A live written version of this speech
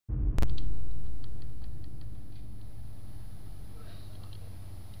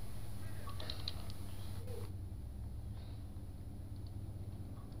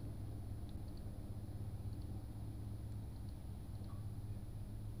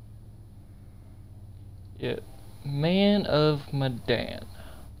Yeah. Man of Medan.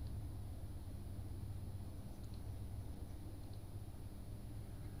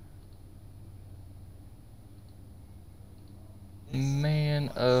 Man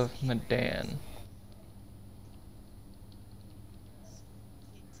of Medan.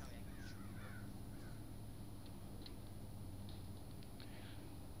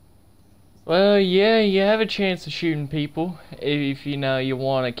 Well, yeah, you have a chance of shooting people if you know you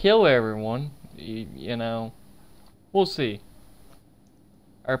want to kill everyone. You know, we'll see.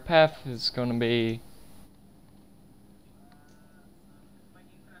 Our path is gonna be.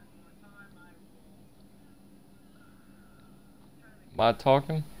 Am I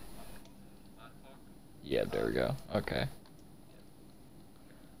talking? Yeah, there we go. Okay.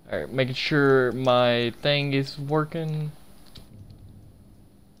 Alright, making sure my thing is working.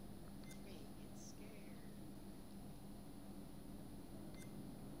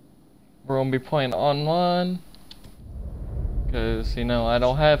 We're gonna be playing online. Because, you know, I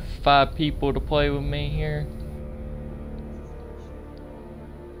don't have 5 people to play with me here.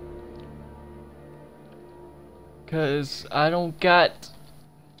 Because I don't got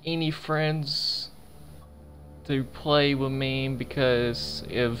any friends to play with me because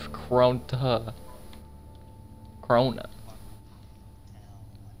of Corona.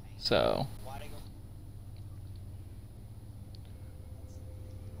 So.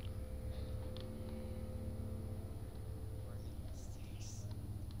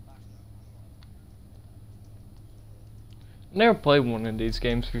 Never played one of these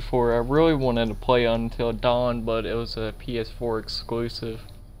games before. I really wanted to play Until Dawn, but it was a PS4 exclusive.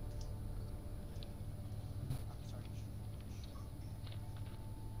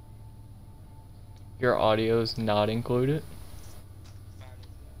 Your audio is not included.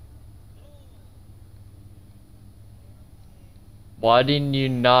 Why didn't you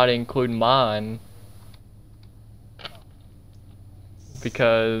not include mine?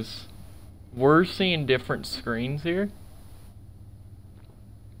 Because we're seeing different screens here.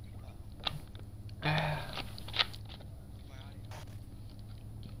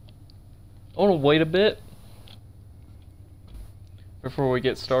 I want to wait a bit before we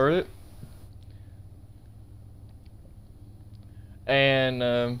get started.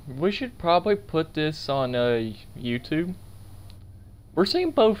 And we should probably put this on YouTube. We're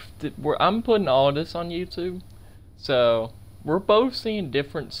seeing both. I'm putting all this on YouTube, so we're both seeing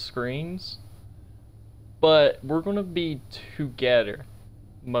different screens, but we're gonna be together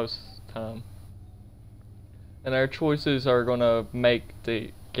most of the time, and our choices are gonna make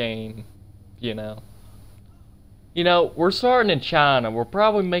the game. You know, we're starting in China. We're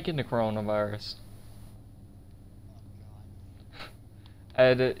probably making the coronavirus.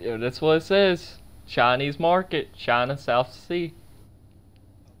 And that's what it says. Chinese market, China, South Sea.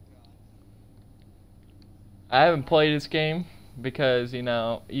 I haven't played this game because, you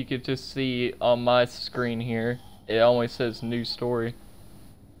know, you could just see on my screen here, it only says new story.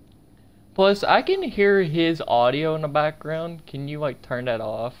 Plus, I can hear his audio in the background. Can you, like, turn that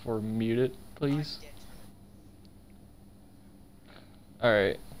off or mute it, please?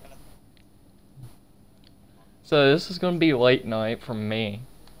 Alright. So, this is gonna be late night for me.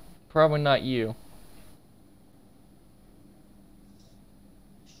 Probably not you.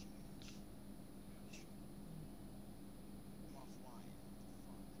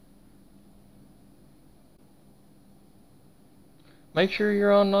 Make sure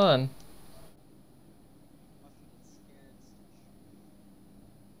you're online.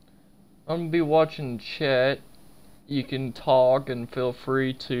 I'm gonna be watching chat. You can talk and feel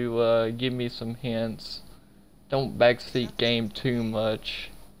free to give me some hints. Don't backseat game too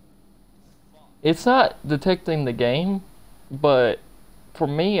much. It's not detecting the game, but for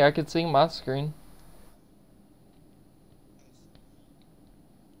me, I can see my screen.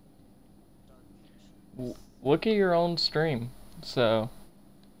 Look at your own stream. So.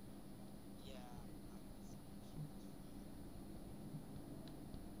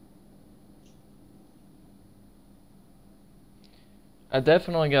 I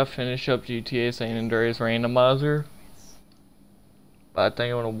definitely gotta finish up GTA San Andreas Randomizer. But I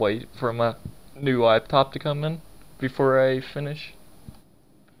think I'm gonna wait for my new laptop to come in before I finish.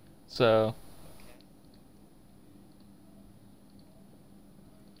 So.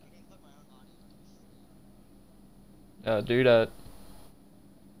 Do that.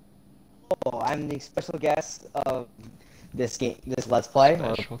 Oh, I'm the special guest of this game, this Let's Play,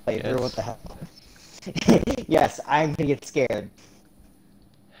 Special or playthrough, what the guest. hell. Yes, I'm gonna get scared.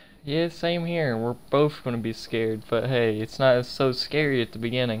 Yeah, same here. We're both gonna be scared, but hey, it's not so scary at the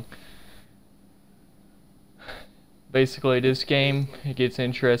beginning. Basically, this game, it gets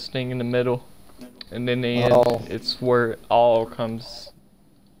interesting in the middle. and in the end, Oh. it's where it all comes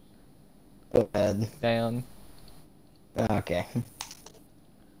Go ahead. down. Okay.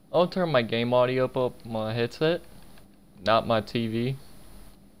 I'll turn my game audio up on my headset, not my TV.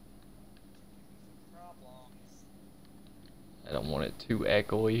 I don't want it too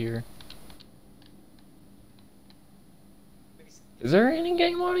echoey here. Is there any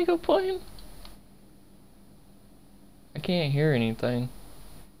game audio playing? I can't hear anything.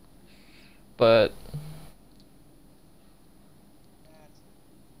 But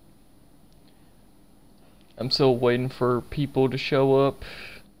I'm still waiting for people to show up.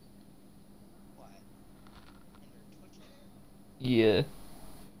 Yeah.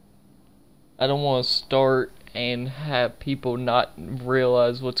 I don't want to start and have people not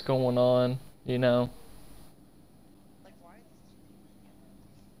realize what's going on, you know?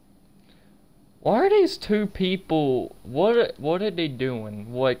 Why are these two people, what are they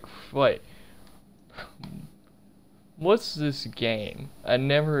doing? Like, wait. What's this game? I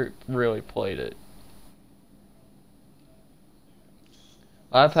never really played it.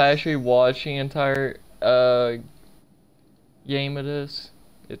 I've actually watched the entire game of this.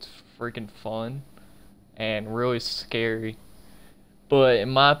 It's freaking fun and really scary. But in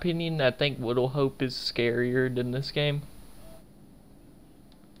my opinion, I think Little Hope is scarier than this game.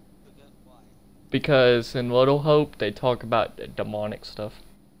 Because in Little Hope, they talk about demonic stuff.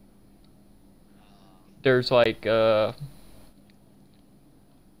 There's like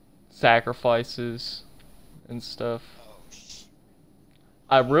sacrifices and stuff.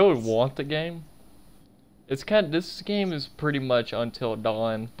 I really want the game. It's this game is pretty much Until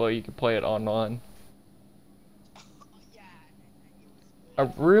Dawn, but you can play it online. I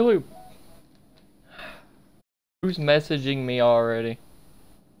really... Who's messaging me already?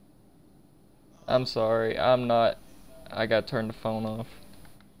 I'm sorry, I'm not... I gotta turn the phone off.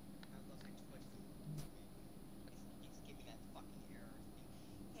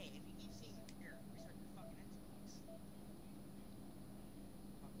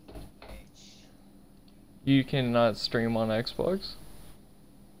 You cannot stream on Xbox?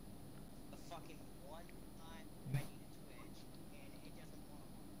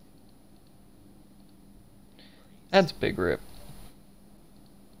 That's big rip.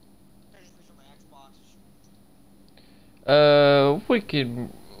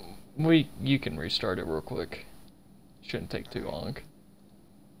 You can restart it real quick. Shouldn't take too long.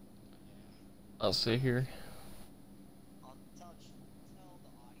 I'll sit here.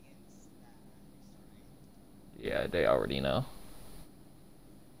 Yeah, they already know.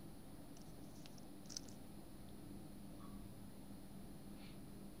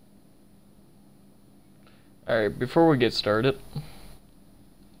 Alright, before we get started,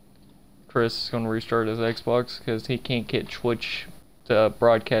 Chris is going to restart his Xbox because he can't get Twitch to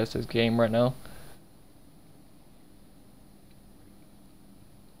broadcast his game right now.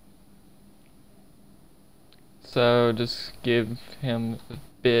 So just give him a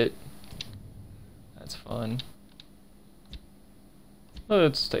bit. That's fun.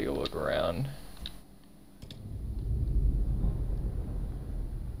 Let's take a look around.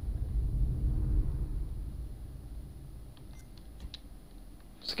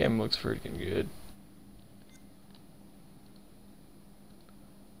 This game looks freaking good.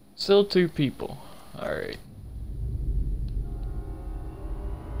 Still 2 people. Alright.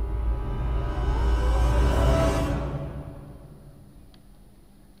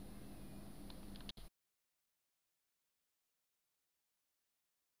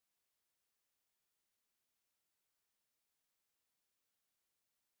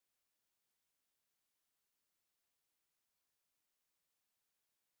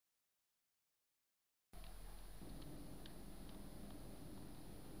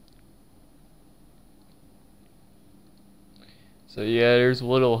 So yeah, there's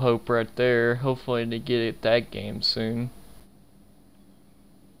Little Hope right there. Hopefully they get it that game soon.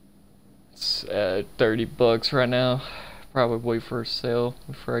 It's 30 bucks right now. Probably for a sale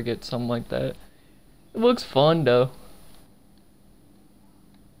before I get something like that. It looks fun though.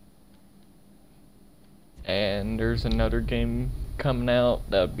 And there's another game coming out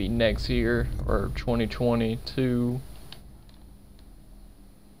that would be next year or 2022.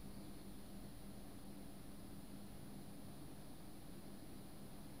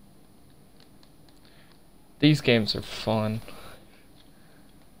 These games are fun.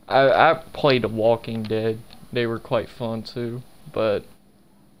 I played The Walking Dead. They were quite fun too, but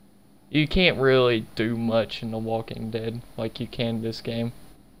you can't really do much in The Walking Dead like you can in this game.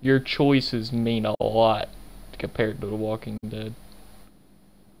 Your choices mean a lot compared to The Walking Dead.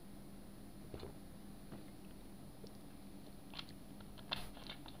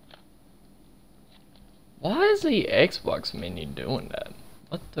 Why is the Xbox menu doing that?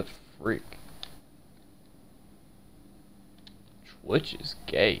 What the freak? Twitch is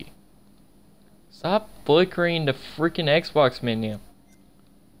gay. Stop flickering the freaking Xbox menu.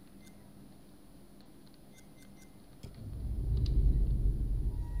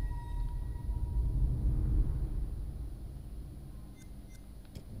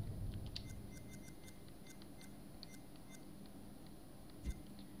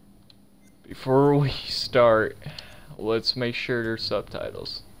 Before we start, let's make sure there's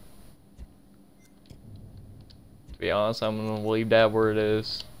subtitles. To be honest, I'm gonna leave that where it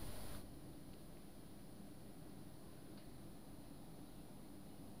is.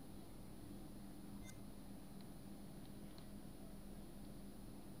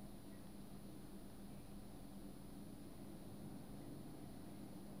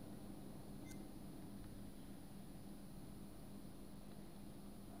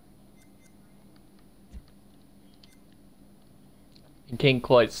 You can't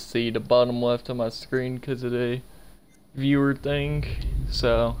quite see the bottom left of my screen because of the viewer thing,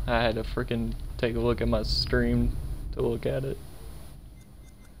 so I had to freaking take a look at my stream to look at it.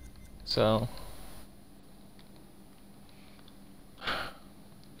 So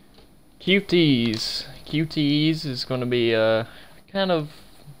QTEs is gonna be kind of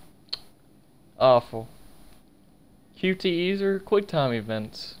awful. QTEs are quick time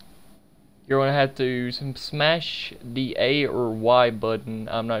events. You're gonna have to smash the A or Y button.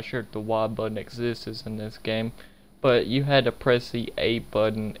 I'm not sure if the Y button exists in this game, but you had to press the A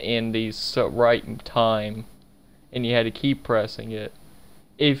button in the right time, and you had to keep pressing it.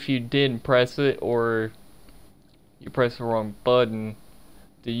 If you didn't press it, or you press the wrong button,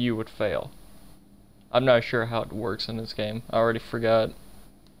 then you would fail. I'm not sure how it works in this game. I already forgot.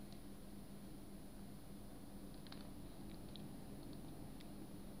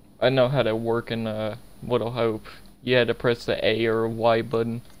 I know how to work in Little Hope. You had to press the A or Y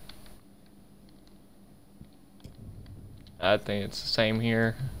button. I think it's the same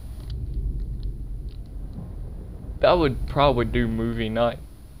here. I would probably do movie night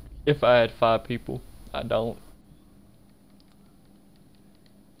if I had 5 people. I don't.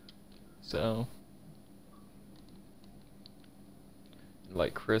 So,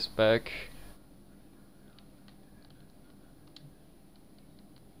 like Chris Beck.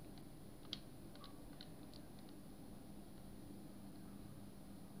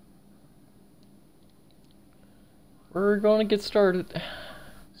 We're gonna get started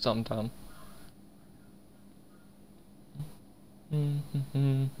sometime.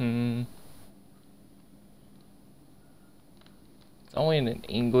 It's only an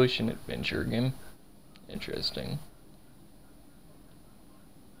English and adventure game. Interesting.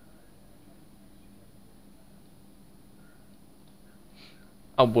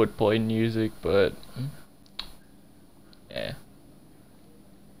 I would play music, but yeah.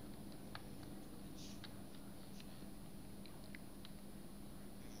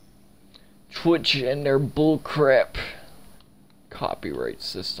 Twitch and their bullcrap copyright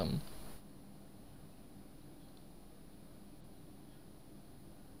system.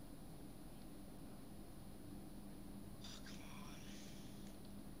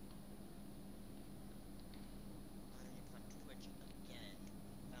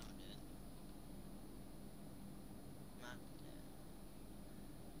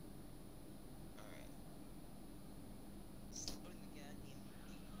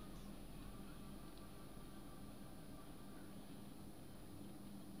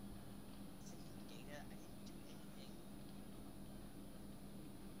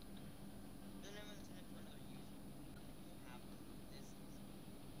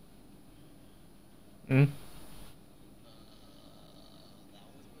 Hmm?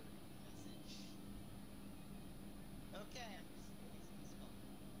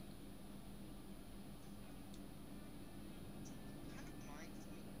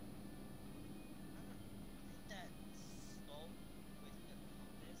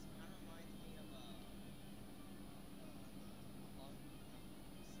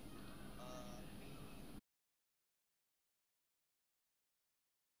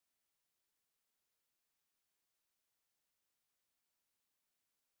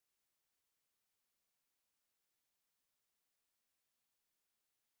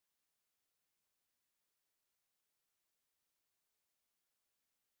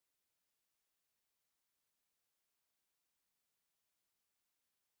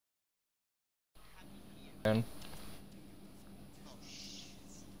 Man.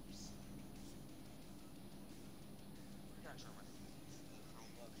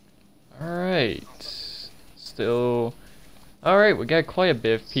 Alright. Still. Alright, we got quite a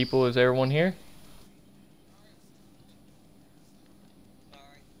bit of people. Is everyone here?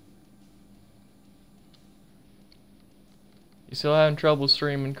 still having trouble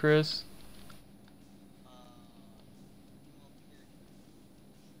streaming, Chris?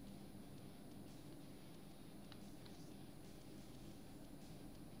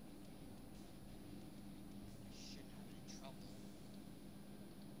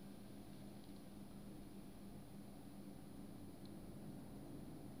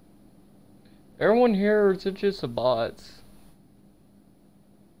 Everyone here, or is it just the bots?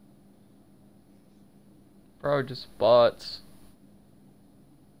 Probably just bots.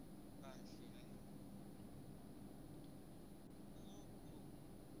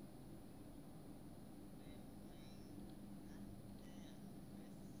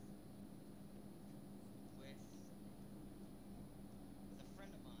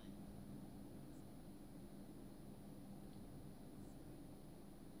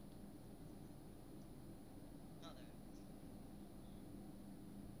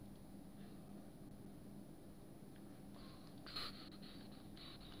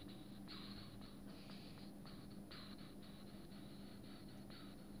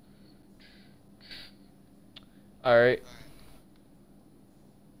 Alright.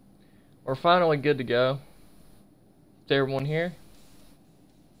 We're finally good to go. Is everyone here?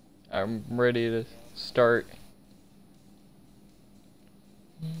 I'm ready to start.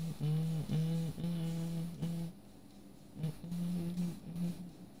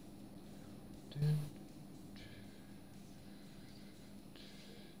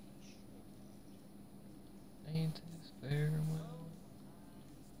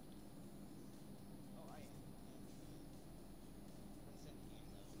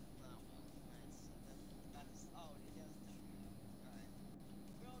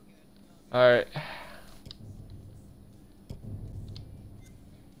 Alright.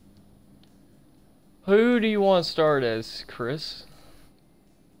 Who do you want to start as, Chris?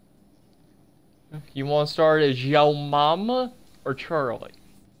 You want to start as Yo Mama or Charlie?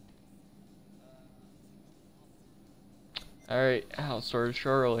 Alright, I'll start as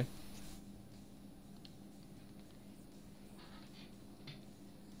Charlie.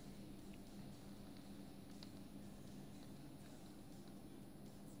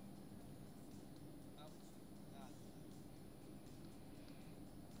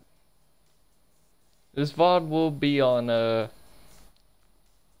 This VOD will be on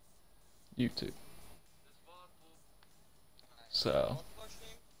YouTube. So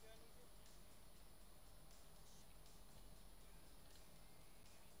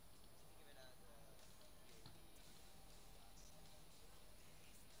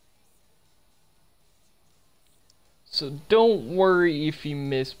don't worry if you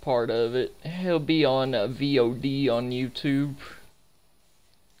miss part of it. It'll be on VOD on YouTube.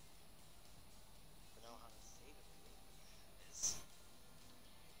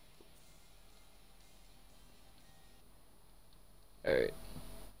 Alright.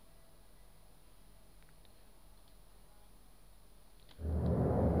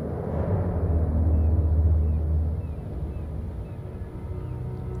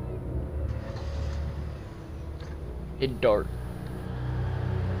 It's dark.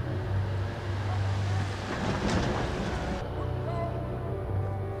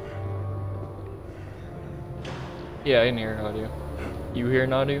 Yeah, I can hear audio. You hear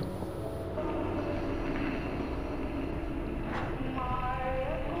an audio?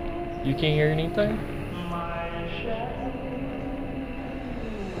 You can't hear anything?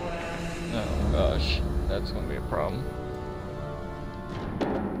 Oh gosh, that's gonna be a problem.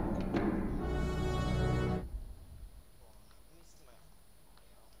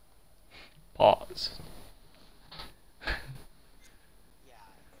 Pause.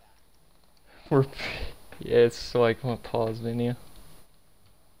 Yeah, it's like a pause video.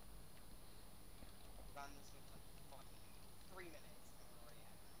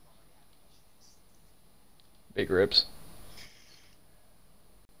 Big rips.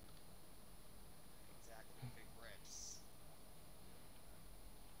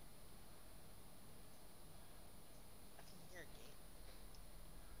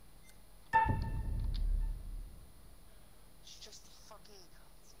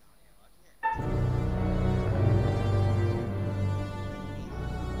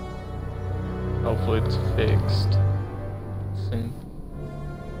 Hopefully it's fixed soon.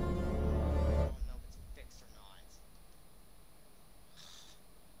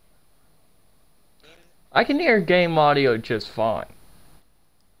 I can hear game audio just fine.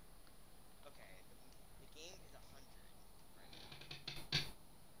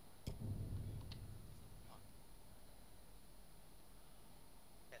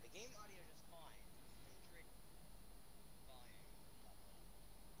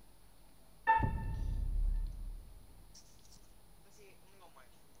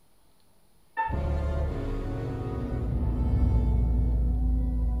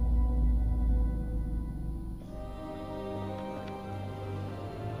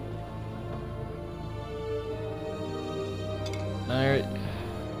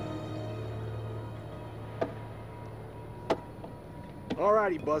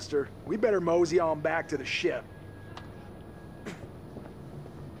 Alrighty, Buster. We better mosey on back to the ship.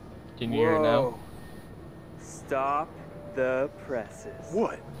 Can you hear it now? Stop the presses.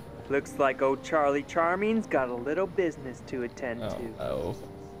 What? Looks like old Charlie Charming's got a little business to attend to. Oh.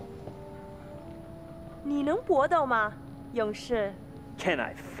 你能搏斗吗，勇士？ Can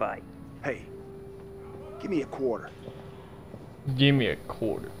I fight? Hey, give me a quarter. Give me a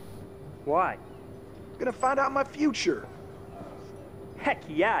quarter. Why? Gonna find out my future. Heck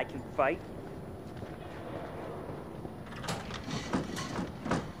yeah, I can fight.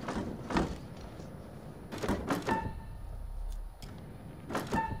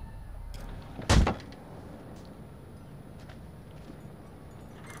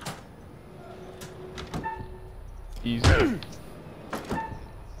 Easy.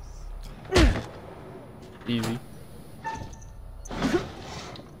 Easy.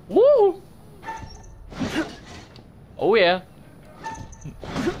 Woo! Oh yeah.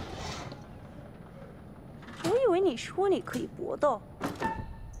 我以为你说你可以搏斗。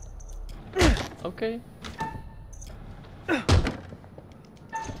 Okay.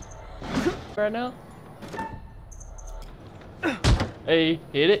 Right now. Hey,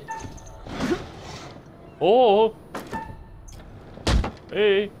 hit it. Oh.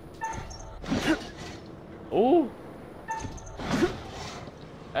 Hey. Oh.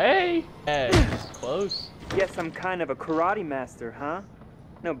 Hey. It's close. Guess I'm kind of a karate master, huh?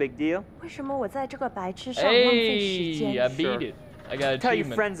 No big deal. 为什么我在这个白痴上浪费时 Hey, 间 I beat it. I got Tell your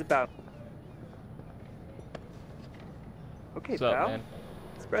achievement. friends about. Okay, What's up, pal. man?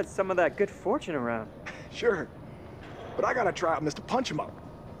 Spread some of that good fortune around. Sure. But I gotta try out Mr. Punch 'em up.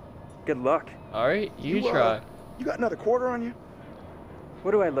 Good luck. All right, you try. You got another quarter on you?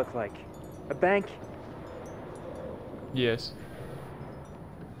 What do I look like? A bank? Yes.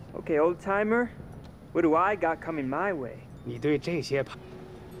 Okay, old timer. What do I got coming my way? 你对这些牌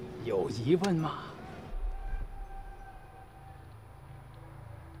有疑问吗？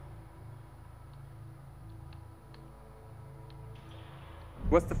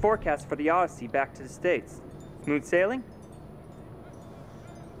 What's the forecast for the Odyssey back to the States? Smooth sailing? "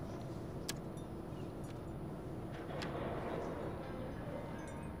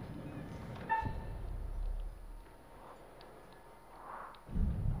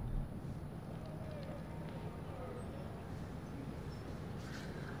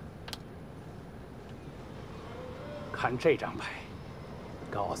看这张牌，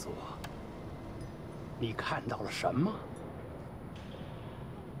告诉我，你看到了什么？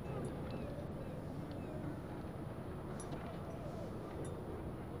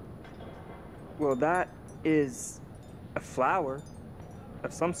 Well, that is a flower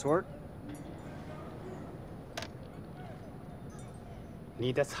of some sort.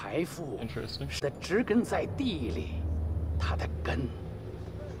 你的财富 Interesting. 是植根在地里，它的根。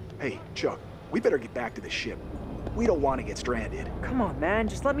 Hey, Chuck, we better get back to the ship. We don't want to get stranded. Come on, man.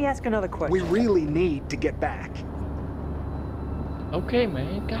 Just let me ask another question. We really need to get back. Okay,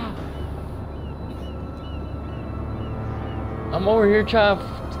 man. God. I'm over here trying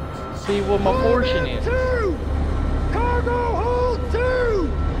to see what my portion is. Two! Cargo hold two!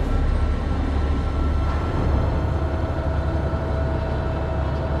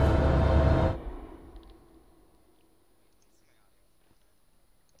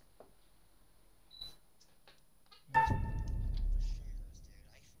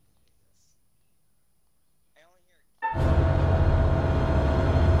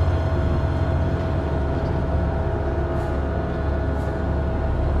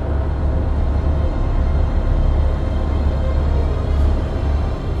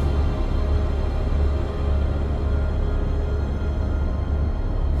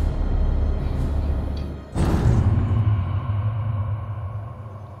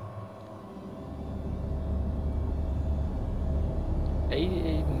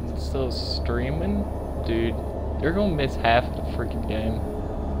 Aiden's still streaming? Dude, they're gonna miss half the freaking game.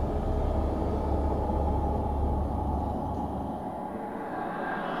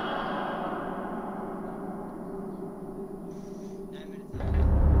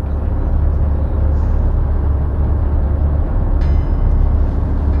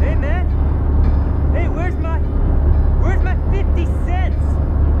 Hey, man. Hey, where's my 50 cents?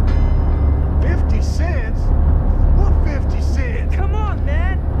 50 cents? What 50 cents? Come on,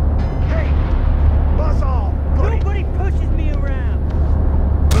 man. Hey, buzz off, buddy. Nobody pushes me around.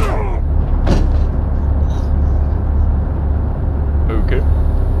 Okay.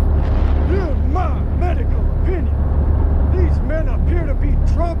 In my medical opinion, these men appear to be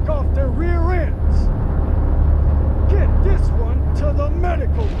drunk off their rear ends. Get this one to the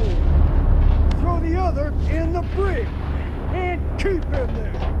medical board. Throw the other in the brig. and keep him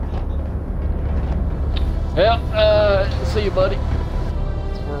there. Yeah, see you, buddy.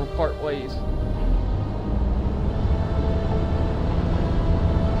 That's where we'll part ways.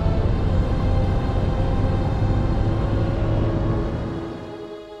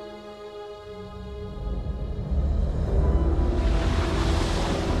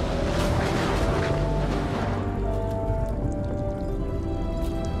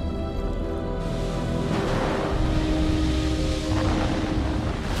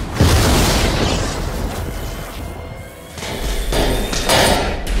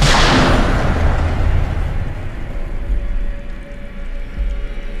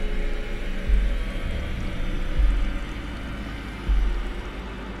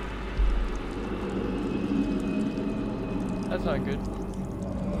 That's not good.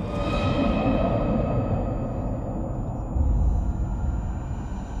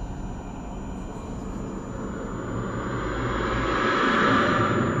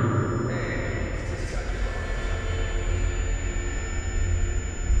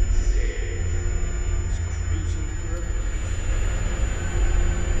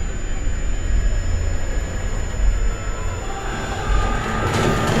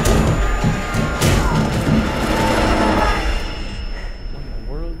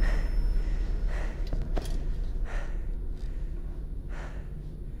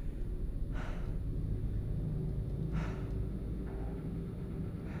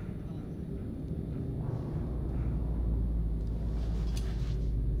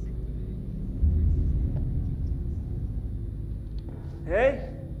 Hey?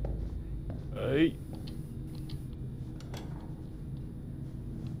 Hey.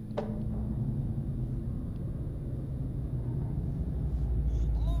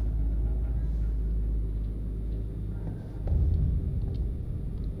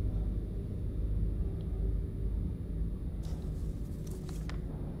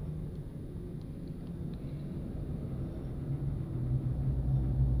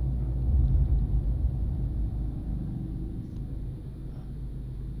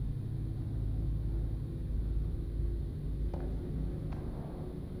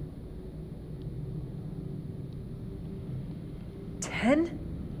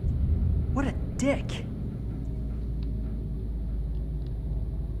 What a dick.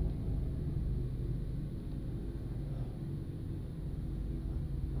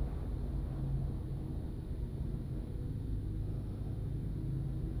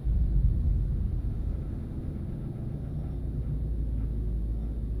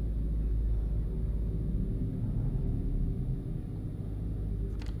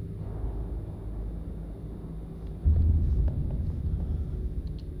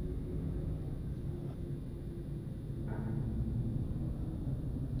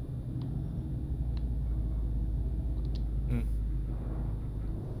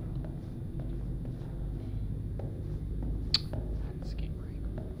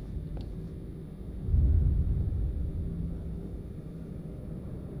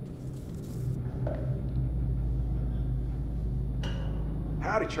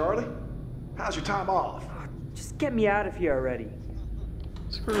 Howdy, Charlie. How's your time off? Oh, just get me out of here already.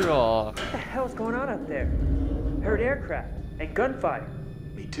 Screw off. What the hell's going on up there? Heard aircraft and gunfire.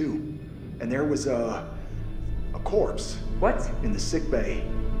 Me too. And there was a corpse. What? In the sick bay.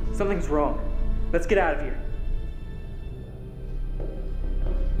 Something's wrong. Let's get out of here.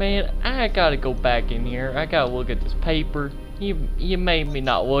 Man, I gotta go back in here. I gotta look at this paper. You made me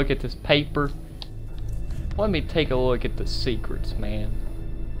not look at this paper. Let me take a look at the secrets, man.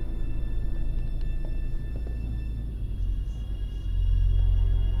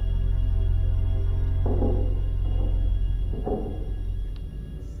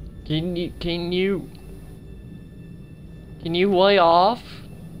 Can you lay off?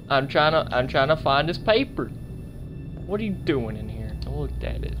 I'm trying to find this paper. What are you doing in here? I looked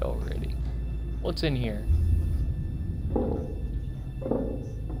at it already. What's in here?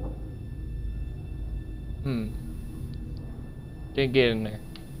 Can't get in there.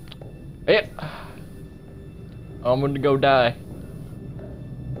 Yep. I'm gonna go die.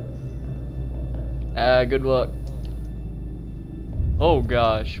 Good luck. Oh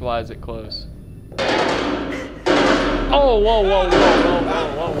gosh, why is it close? Oh, whoa, whoa, whoa, whoa, whoa,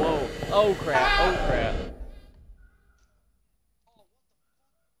 whoa, whoa. Oh crap, oh crap.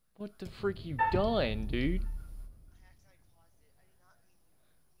 What the freak you done, dude?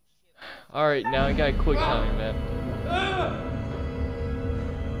 Alright, now I gotta quick time, man.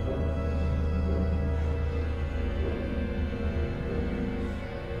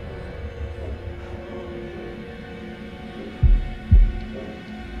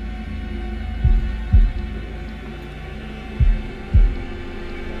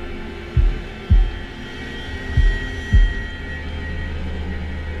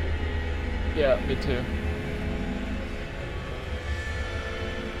 Yeah, me too.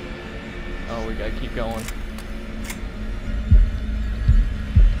 Oh, we gotta keep going.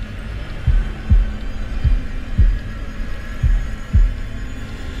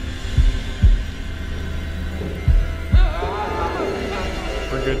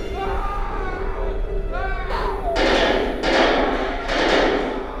 We're good.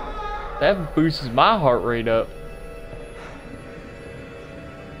 That boosts my heart rate up.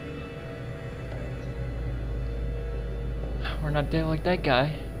 We're not dead like that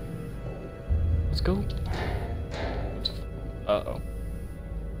guy. Let's go. Uh-oh.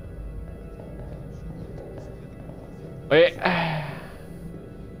 Wait.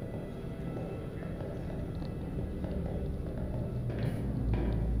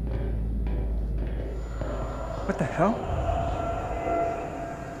 What the hell?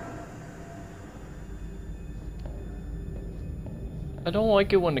 I don't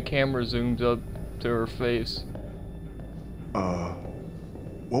like it when the camera zooms up to her face.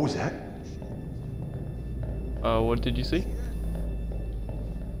 What was that? What did you see?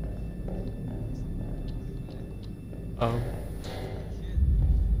 Oh.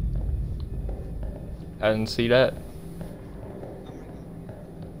 I didn't see that.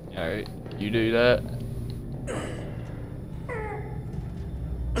 Alright, you do that.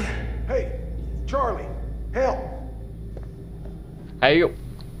 Hey, Charlie, help! Hey.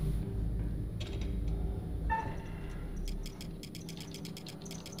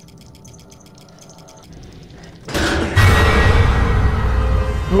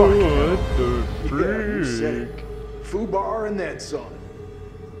 What the Yeah, you said freak? it. Fubar and then some.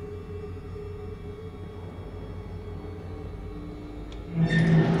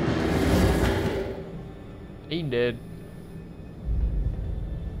 He did.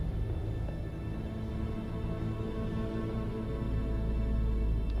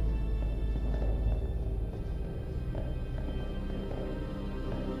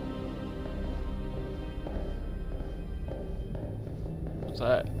 What's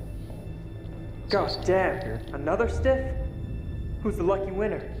that? God damn, another stiff? Who's the lucky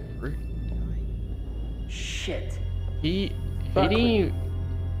winner? Freak. Shit. He Buckley. didn't even...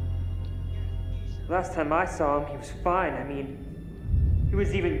 Last time I saw him, he was fine. I mean, he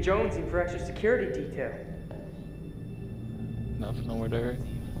was even jonesing for extra security detail. Nothing over there.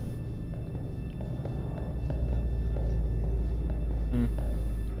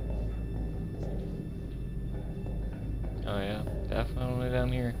 Oh yeah, definitely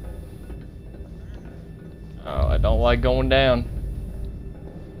down here. Oh, I don't like going down.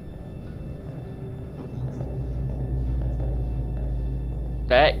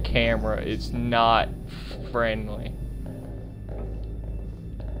 That camera is not friendly.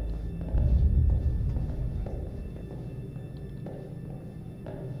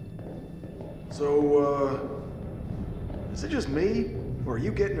 So, is it just me? Or are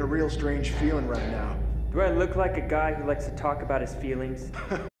you getting a real strange feeling right now? Do I look like a guy who likes to talk about his feelings?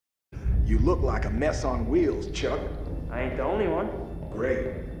 You look like a mess on wheels, Chuck. I ain't the only one.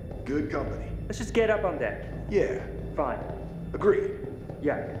 Great. Good company. Let's just get up on deck. Yeah, Fine. agreed.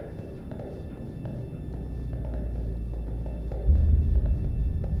 Yeah.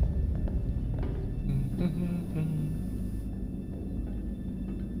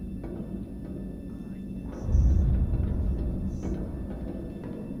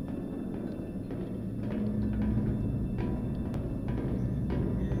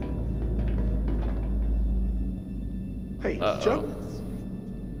 Hey, Uh-oh. Chuck?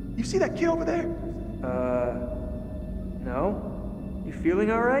 You see that kid over there? No? You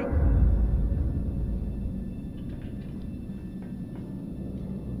feeling alright?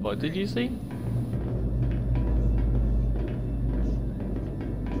 What did you see?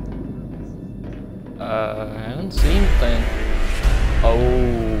 I haven't seen anything.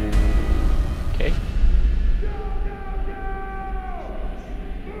 Oh, okay.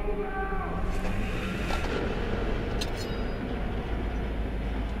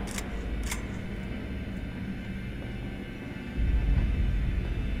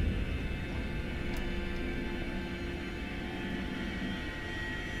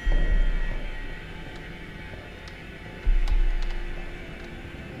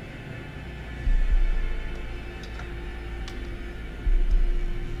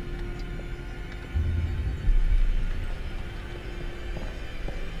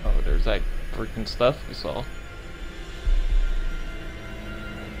 Oh, there's that freaking stuff we saw.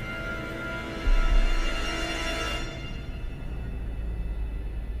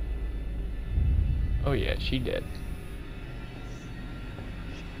 Oh yeah, she did.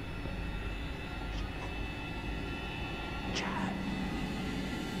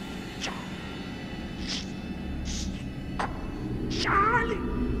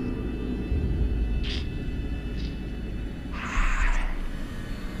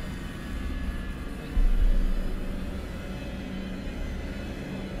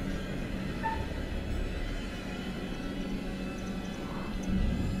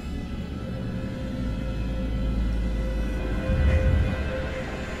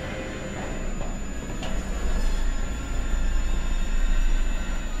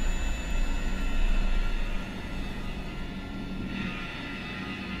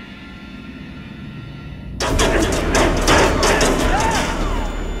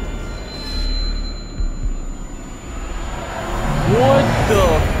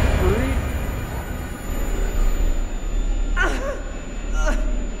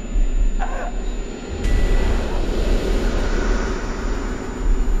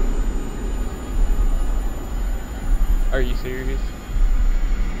 Are you serious?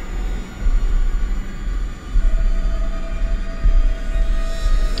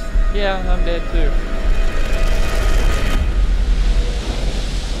 Yeah, I'm dead too.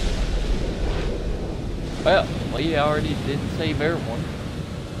 Well, we already did save everyone.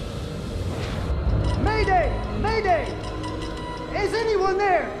 Mayday! Mayday! Is anyone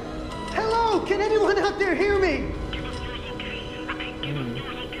there? Hello? Can anyone out there hear me?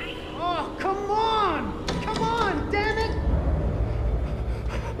 Oh, come on! Come on, damn it!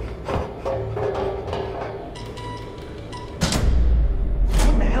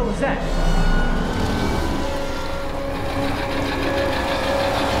 What the hell is that?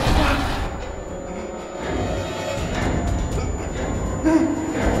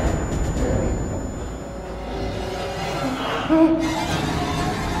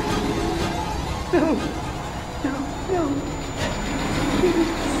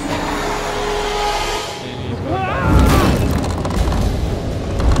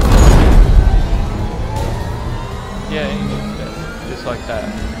 Yeah, he's dead. Just like that.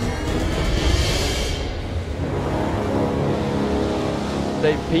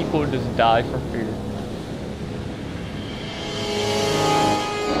 People just die from fear.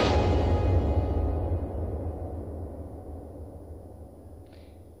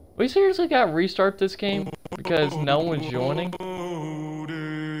 We seriously got restart this game because no one's joining. Did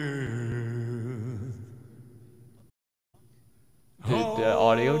the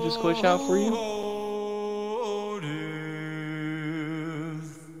audio just glitch out for you?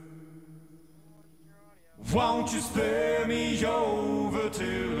 Won't you spare me over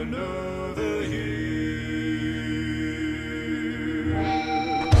till another year?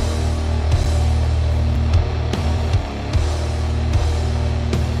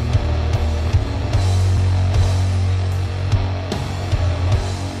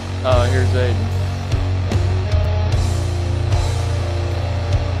 Oh, here's Aiden.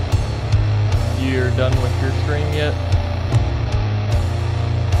 You're done with your stream yet?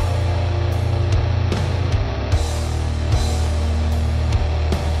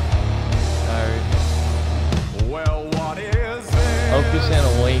 Well, what is this? Hope you send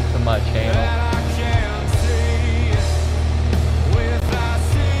a link to my channel. That I can't see without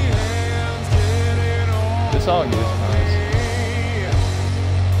hands getting on This song is nice.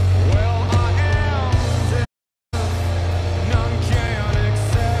 Well, I am deaf, none can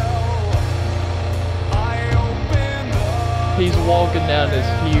excel. I open the He's walking down this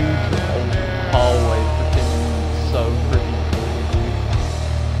huge hallway, pretending so pretty.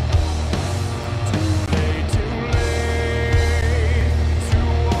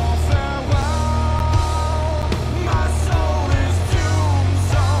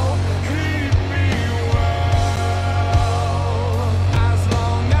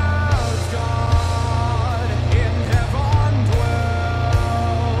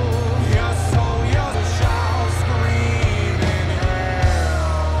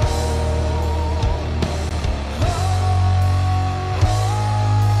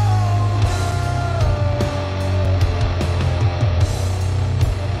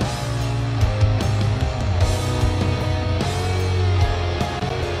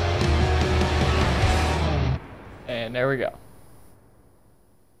 And there we go.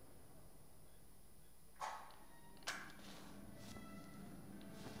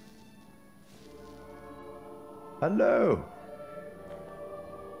 Hello,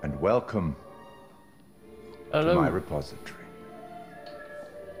 and welcome Hello. to my repository.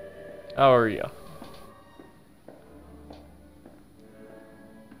 How are you?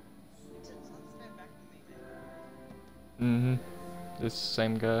 Mm-hmm. This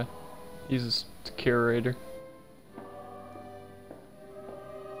same guy. He's the curator.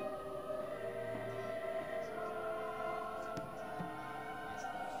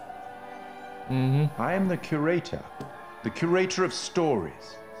 I am the curator of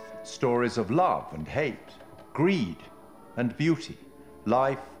stories. Stories of love and hate, greed and beauty,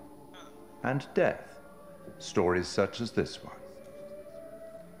 life and death. Stories such as this one.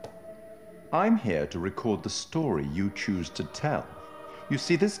 I'm here to record the story you choose to tell. You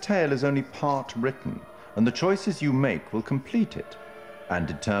see, this tale is only part written, and the choices you make will complete it, and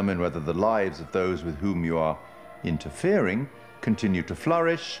determine whether the lives of those with whom you are interfering continue to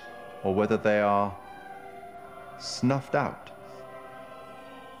flourish, or whether they are snuffed out.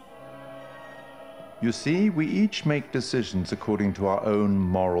 You see, we each make decisions according to our own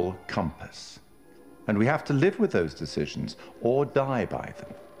moral compass. And we have to live with those decisions or die by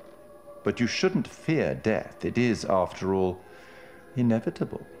them. But you shouldn't fear death. It is, after all,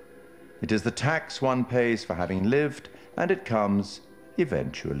 inevitable. It is the tax one pays for having lived, and it comes,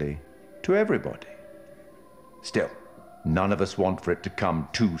 eventually, to everybody. Still, None of us want for it to come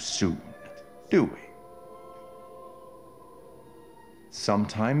too soon, do we?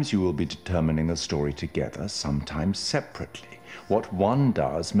 Sometimes you will be determining a story together, sometimes separately. What one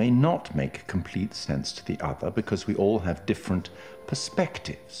does may not make complete sense to the other because we all have different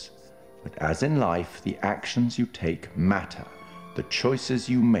perspectives. But as in life, the actions you take matter. The choices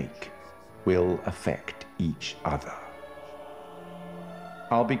you make will affect each other.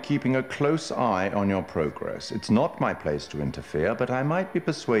 I'll be keeping a close eye on your progress. It's not my place to interfere, but I might be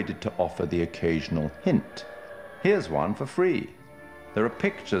persuaded to offer the occasional hint. Here's one for free. There are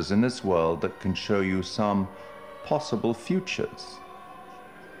pictures in this world that can show you some possible futures.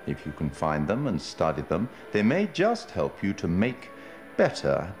 If you can find them and study them, they may just help you to make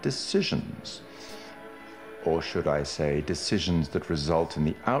better decisions. Or should I say, decisions that result in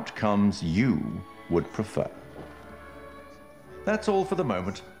the outcomes you would prefer. That's all for the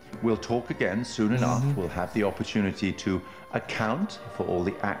moment. We'll talk again soon enough. We'll have the opportunity to account for all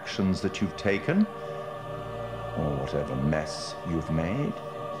the actions that you've taken, or whatever mess you've made.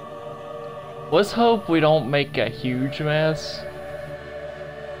 Let's hope we don't make a huge mess.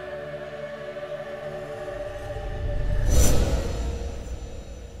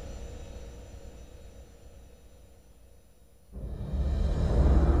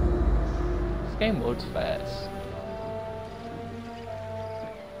 This game loads fast.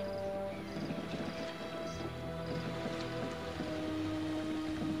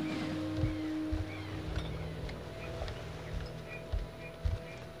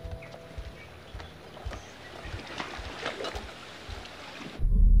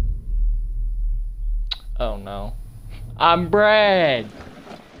 Oh no. I'm Brad!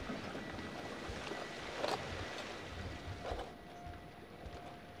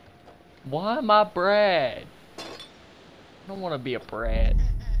 Why am I Brad? I don't want to be a Brad.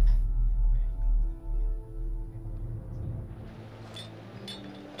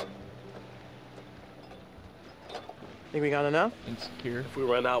 Think we got enough? Insecure. If we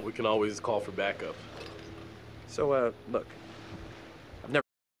run out, we can always call for backup. So, look. I've never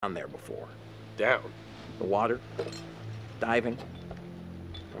been down there before. Down? The water, diving.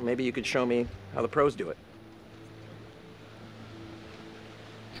 Or maybe you could show me how the pros do it.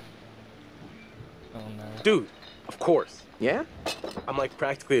 Oh no. Dude, of course. Yeah? I'm like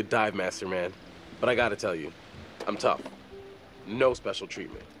practically a dive master, man. But I gotta tell you, I'm tough. No special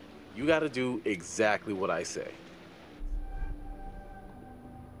treatment. You gotta do exactly what I say.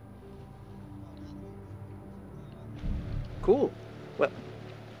 Cool. Well,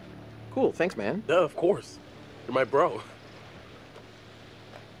 cool. Thanks, man. Yeah, of course. You're my bro.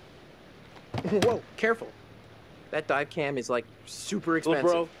 Whoa, careful. That dive cam is like super expensive.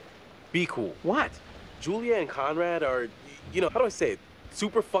 Little bro, be cool. What? Julia and Conrad are, you know, how do I say it?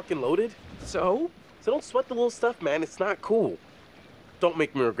 Super fucking loaded. So? So don't sweat the little stuff, man. It's not cool. Don't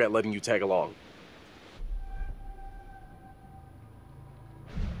make me regret letting you tag along.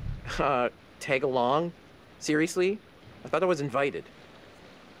 Tag along? Seriously? I thought I was invited.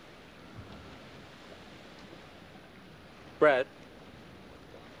 Brad,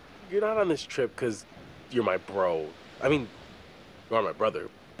 you're not on this trip because you're my bro. I mean, you are my brother,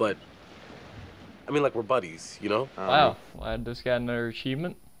 but I mean, like, we're buddies, you know? Wow, I just got another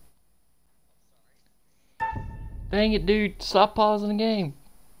achievement. Dang it, dude, stop pausing the game.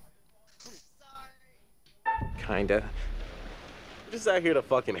 Kinda. We're just out here to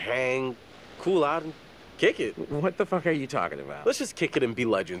fucking hang, cool out, and kick it. What the fuck are you talking about? Let's just kick it and be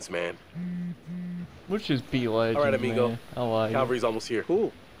legends, man. Let's just be legends, All right, amigo. man. I like Calvary's almost here.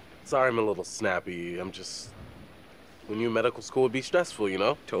 Cool. Sorry I'm a little snappy. I'm just... When you medical school would be stressful, you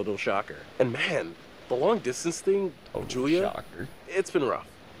know? Total shocker. And man, the long distance thing, Julia, shocker. It's been rough.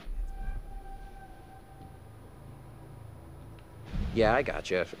 Yeah, I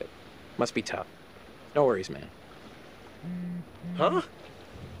gotcha. It must be tough. No worries, man. Huh?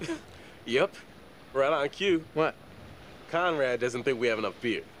 Yep. Right on cue. What? Conrad doesn't think we have enough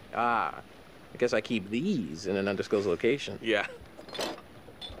beer. Ah, I guess I keep these in an undisclosed location. Yeah.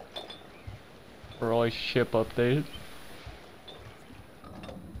 Relationship updated.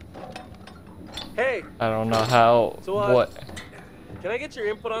 Hey! I don't know how, So, what? Can I get your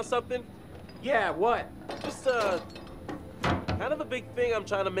input on something? Yeah, what? Just, kind of a big thing I'm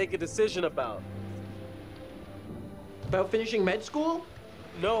trying to make a decision about. About finishing med school?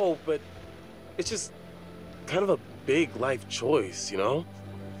 No, but it's just kind of a big life choice, you know?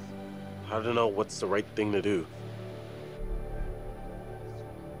 Hard to know what's the right thing to do.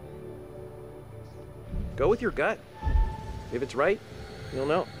 Go with your gut. If it's right, you'll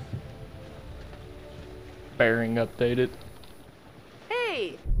know. Bearing updated.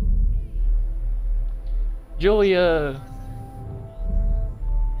 Hey! Julia!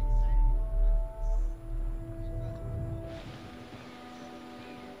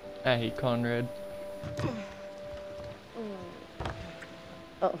 I hate Conrad.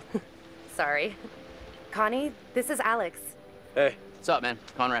 Oh, sorry. Connie, this is Alex. Hey. What's up, man?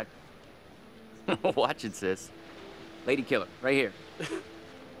 Conrad. Watch it, sis. Lady killer, right here.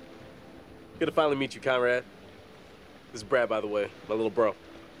 Good to finally meet you, Conrad. This is Brad, by the way, my little bro.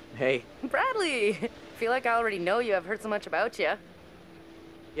 Hey. Bradley! Feel like I already know you. I've heard so much about you.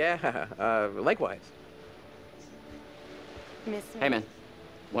 Yeah, likewise. Miss me? Hey, man.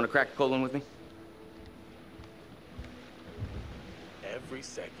 Want to crack a cold one with me? Every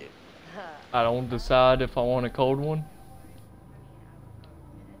second. I don't decide if I want a cold one.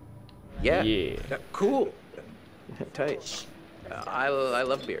 Yeah. Yeah. Cool. Tight. I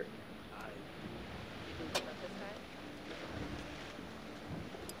love beer.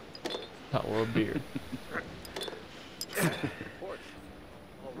 I love beer.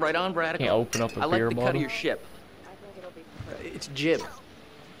 Right on, Brad. Can't open up a I like beer the cut bottle. of your ship. It's jib.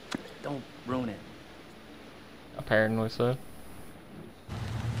 Don't ruin it. Apparently so.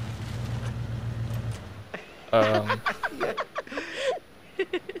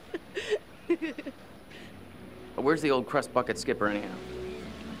 Where's the old crust bucket skipper anyhow?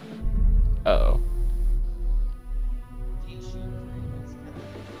 Uh-oh.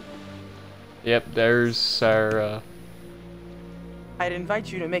 Yep, there's Sarah. I'd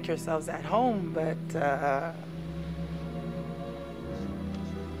invite you to make yourselves at home, but,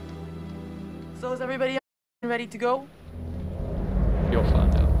 So is everybody ready to go? You'll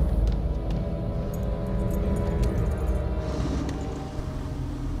find out.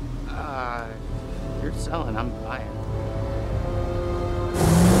 You're selling, I'm buying.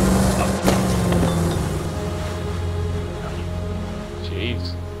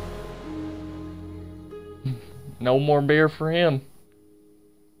 Jeez. No more beer for him.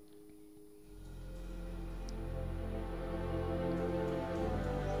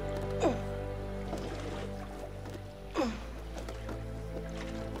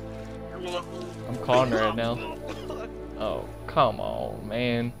 I'm Conrad now. Oh, come on,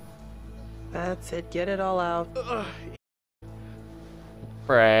 man. That's it, get it all out.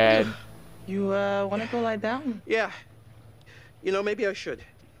 Brad. You, wanna go lie down? Yeah. You know, maybe I should.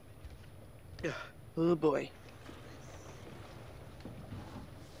 Yeah. Oh boy.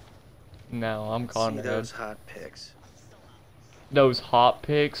 No, I'm Conrad. See those hot pics. Those hot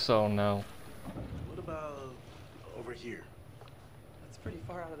picks? Oh no. What about over here? That's pretty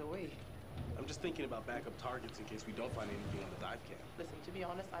far out of the way. I'm just thinking about backup targets in case we don't find anything on the dive cam. Listen, to be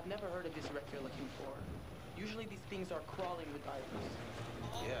honest, I've never heard of this wreck you're looking for. Usually these things are crawling with divers.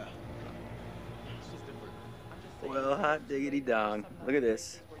 Yeah. It's just different. Well, hot diggity dong. Look at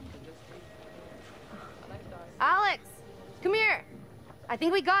this. Alex! Come here! I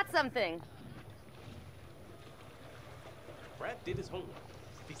think we got something. Brad did his homework.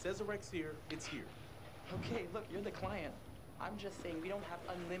 If he says a wreck's here, it's here. Okay, look, you're the client. I'm just saying we don't have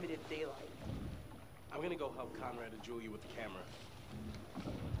unlimited daylight. I'm gonna go help Conrad and Julia with the camera.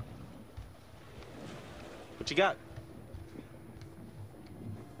 What you got?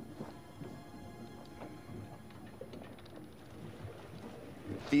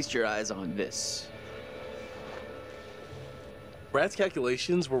 Feast your eyes on this. Brad's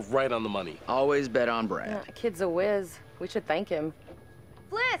calculations were right on the money. Always bet on Brad. Yeah, kid's a whiz. We should thank him.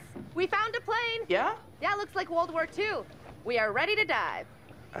 Bliss! We found a plane! Yeah? Yeah, looks like World War II. We are ready to dive.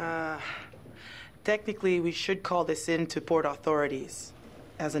 Technically, we should call this in to port authorities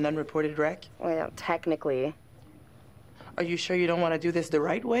as an unreported wreck. Well, technically. Are you sure you don't want to do this the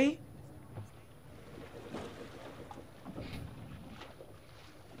right way?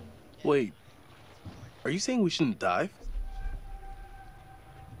 Wait, are you saying we shouldn't dive?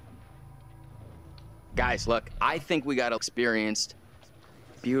 Guys, look, I think we got experienced,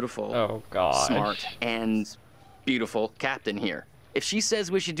 beautiful, smart, and beautiful captain here. If she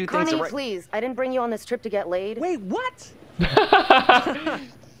says we should do things Connie, the right... please. I didn't bring you on this trip to get laid. Wait, what?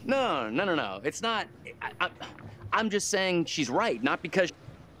 No. It's not... I'm just saying she's right, not because...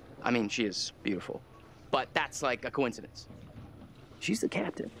 I mean, she is beautiful. But that's like a coincidence. She's the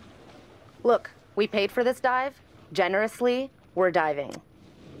captain. Look, we paid for this dive. Generously, we're diving.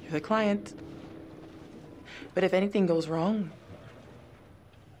 You're the client. But if anything goes wrong...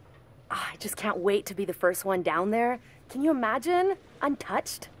 I just can't wait to be the first one down there. Can you imagine?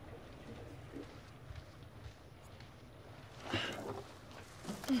 Untouched?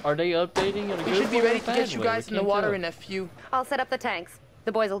 Are they updating in a We good should be way or ready to bad get you way? guys We in the can't water tell. in a few. I'll set up the tanks.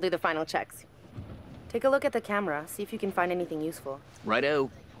 The boys will do the final checks. Take a look at the camera. See if you can find anything useful.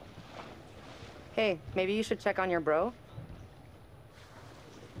 Righto. Hey, maybe you should check on your bro?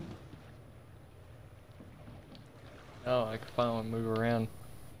 Oh, I can finally move around.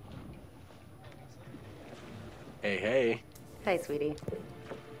 Hey, hey. Hey, sweetie.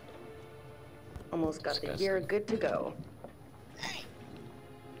 Almost got the year good to go.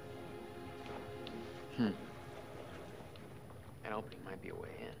 An opening might be a way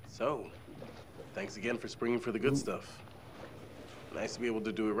in. So, thanks again for springing for the good stuff. Nice to be able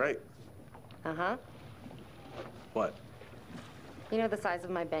to do it right. Uh-huh. What? You know the size of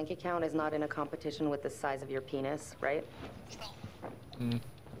my bank account is not in a competition with the size of your penis, right?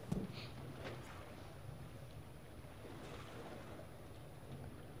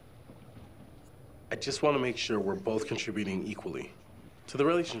 I just want to make sure we're both contributing equally to the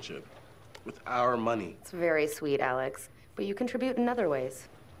relationship with our money. It's very sweet, Alex. But you contribute in other ways.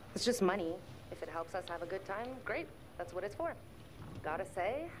 It's just money. If it helps us have a good time, great. That's what it's for. Gotta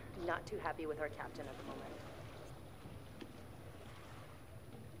say, not too happy with our captain at the moment.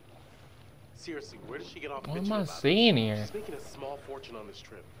 Seriously, where does she get off What bitching am I about seeing it? here? She's making a small fortune on this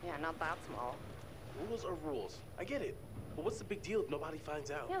trip. Yeah, not that small. Rules are rules. I get it. But what's the big deal if nobody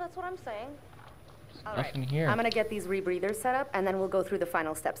finds out? Yeah, that's what I'm saying. All Nothing right. here. I'm gonna get these rebreathers set up, and then we'll go through the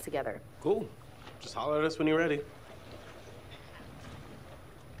final steps together. Cool. Just holler at us when you're ready.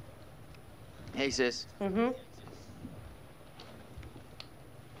 Hey, sis. Mm-hmm.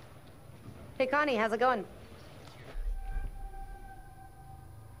 Hey, Connie, how's it going?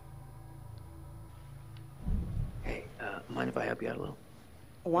 Hey, mind if I help you out a little?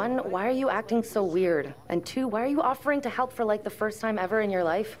 One, why are you acting so weird? And two, why are you offering to help for like the first time ever in your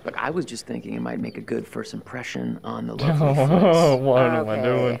life? Look, I was just thinking it might make a good first impression on the lovely Oh, Fritz. what am I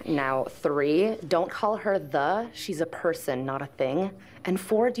doing? Now, three, don't call her the. She's a person, not a thing. And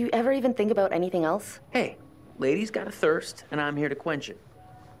four, do you ever even think about anything else? Hey, ladies got a thirst, and I'm here to quench it.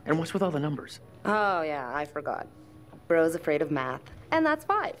 And what's with all the numbers? Oh, yeah, I forgot. Bro's afraid of math. And that's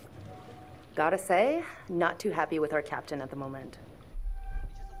 5. Gotta say, not too happy with our captain at the moment.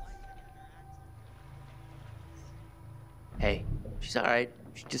 Hey, she's all right.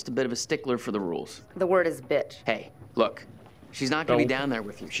 She's just a bit of a stickler for the rules. The word is bitch. Hey, look, she's not gonna be Go. down there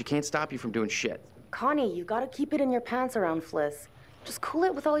with you. She can't stop you from doing shit. Connie, you gotta keep it in your pants around Fliss. Just cool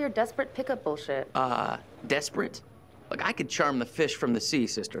it with all your desperate pickup bullshit. Desperate? Look, I could charm the fish from the sea,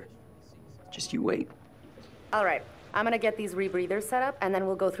 sister. Just you wait. All right, I'm gonna get these rebreathers set up, and then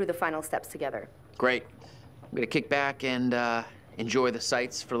we'll go through the final steps together. Great. I'm gonna kick back and enjoy the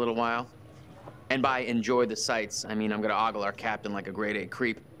sights for a little while. And by enjoy the sights, I mean I'm gonna ogle our captain like a grade A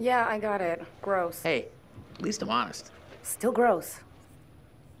creep. Yeah, I got it. Gross. Hey, at least I'm honest. Still gross.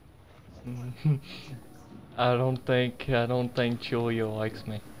 I don't think Julia likes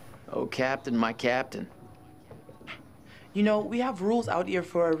me. Oh, Captain, my captain. You know, we have rules out here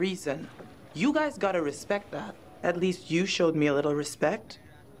for a reason. You guys gotta respect that. At least you showed me a little respect.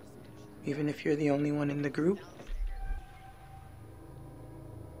 Even if you're the only one in the group.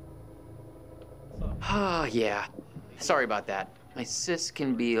 Ah, yeah. Sorry about that. My sis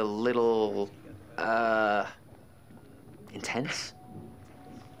can be a little, intense.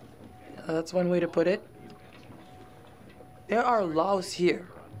 That's one way to put it. There are laws here,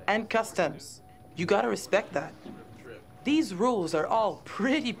 and customs. You gotta respect that. These rules are all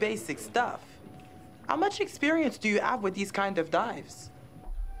pretty basic stuff. How much experience do you have with these kind of dives?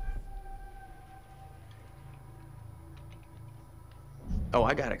 Oh,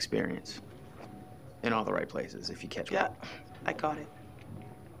 I got experience. In all the right places, if you catch me. Yeah, I got it.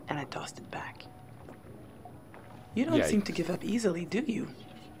 And I tossed it back. You don't seem to give up easily, do you?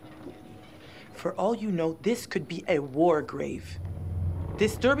 For all you know, this could be a war grave.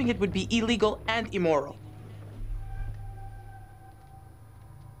 Disturbing it would be illegal and immoral.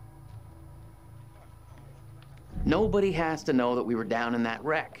 Nobody has to know that we were down in that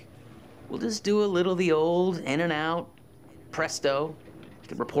wreck. We'll just do a little of the old in and out. Presto. You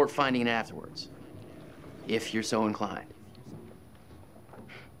can report finding it afterwards. If you're so inclined.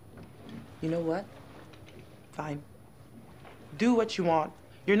 You know what? Fine. Do what you want.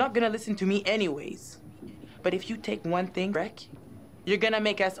 You're not gonna listen to me anyways. But if you take one thing, wreck, you're gonna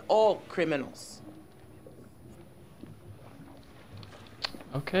make us all criminals.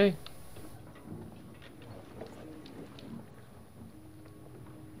 Okay.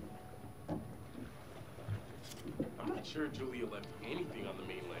 I'm not sure Julia left anything on the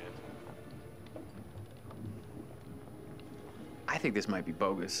mainland. I think this might be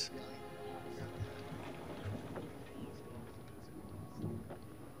bogus.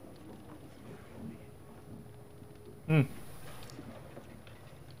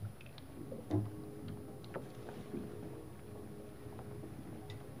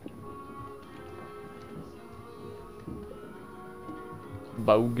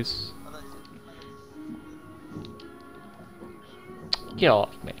 Bogus. Get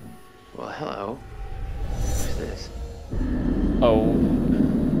off me. Well, hello. What's this? Oh.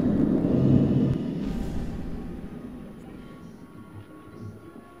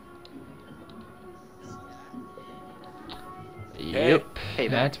 Yep. Hey,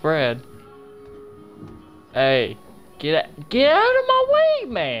 that's Brad. Hey, get out of my way,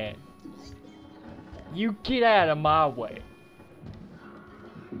 man. You get out of my way.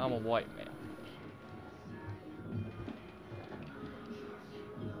 I'm a white man.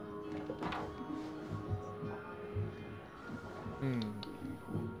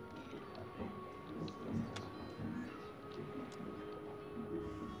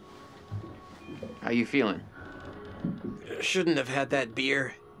 How you feeling? Shouldn't have had that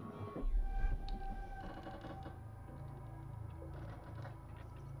beer.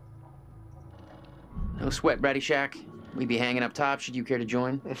 No sweat, Bratty Shack. We be hanging up top. Should you care to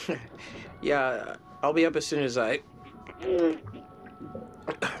join? Yeah, I'll be up as soon as I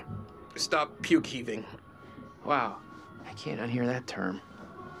stop puke heaving. Wow, I can't unhear that term.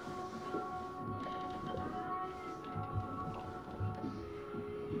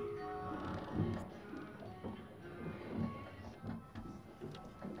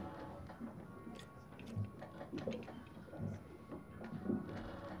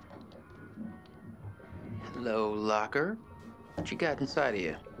 Hello, locker. What you got inside of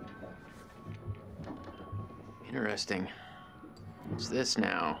you? Interesting. What's this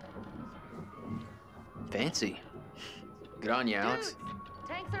now? Fancy. Good on you, Alex. Dudes,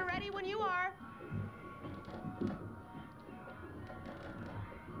 tanks are ready when you are.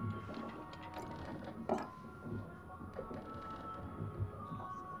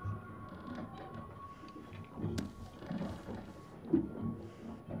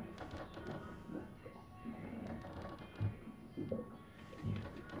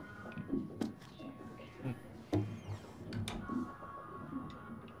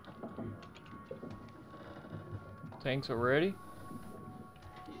 Tanks are ready.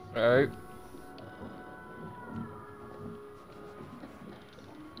 Alright.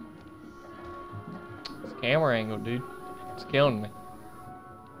 This camera angle, dude. It's killing me.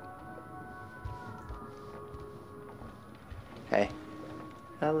 Hey.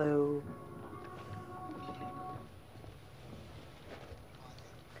 Hello.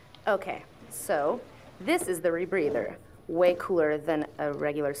 Okay, so this is the rebreather. Way cooler than a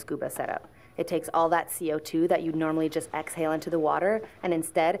regular scuba setup. It takes all that CO2 that you'd normally just exhale into the water, and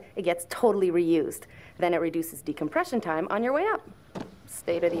instead, it gets totally reused. Then it reduces decompression time on your way up.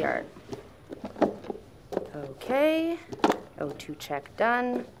 State of the art. Okay, O2 check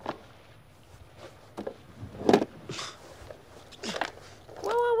done.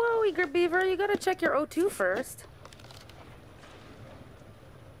 Whoa, eager beaver, you gotta check your O2 first.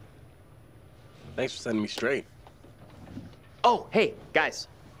 Thanks for setting me straight. Oh, hey, guys.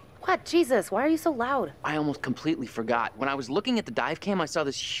 What? Jesus, why are you so loud? I almost completely forgot. When I was looking at the dive cam, I saw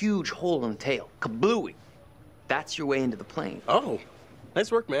this huge hole in the tail. Kablooey. That's your way into the plane. Oh,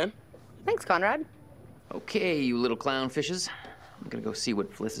 nice work, man. Thanks, Conrad. Okay, you little clownfishes. I'm gonna go see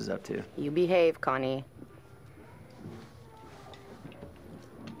what Fliss is up to. You behave, Connie.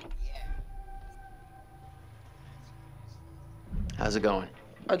 How's it going?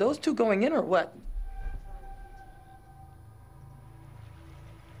 Are those two going in or what?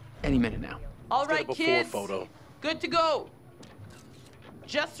 Any minute now. All right, Before kids. photo. Good to go.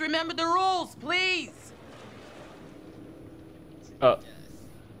 Just remember the rules, please.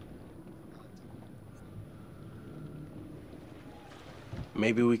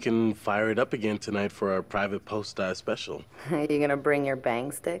 Maybe we can fire it up again tonight for our private post-dive special. Are you gonna bring your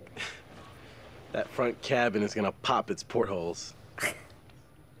bang stick? That front cabin is gonna pop its portholes.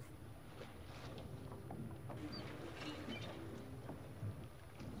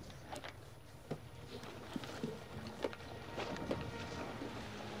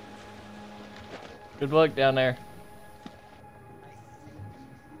 Good luck down there.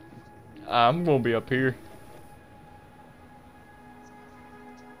 I'm gonna be up here.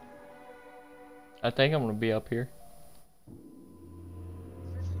 I think I'm gonna be up here.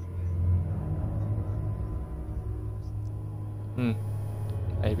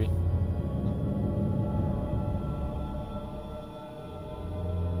 Maybe.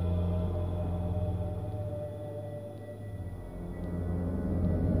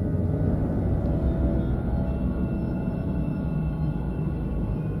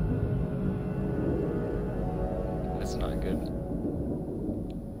 That's not good.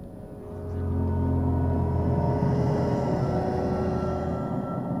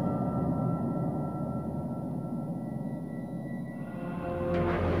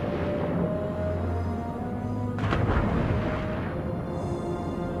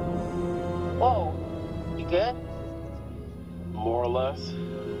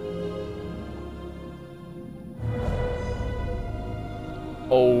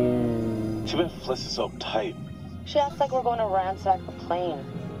 Oh. Too bad Fliss is so uptight. She acts like we're going to ransack the plane.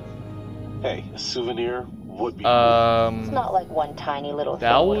 Hey, a souvenir would be It's not like one tiny little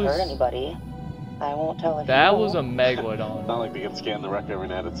that thing would was- hurt anybody. I won't tell if That you was a won't. megalodon. Not like they can scan the wreck every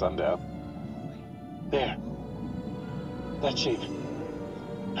night at sundown. There. That shape.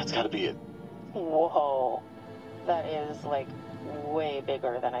 That's gotta be it. Whoa. That is, like, way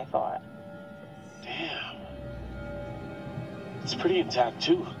bigger than I thought. Damn. It's pretty intact,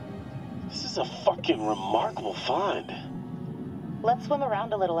 too. This is a fucking remarkable find. Let's swim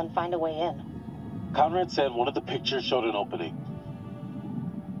around a little and find a way in. Conrad said one of the pictures showed an opening.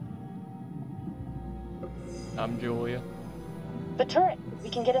 I'm Julia. The turret! We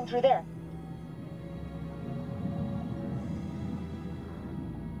can get in through there.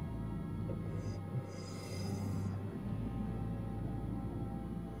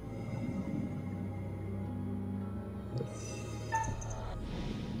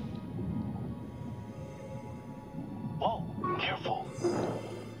 Whoa, careful.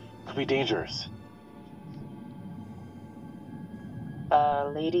 Could be dangerous.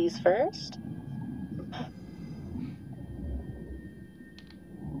 Ladies first?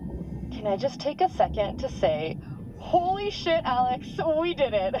 Can I just take a second to say, holy shit, Alex, we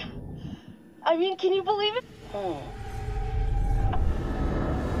did it. I mean, can you believe it?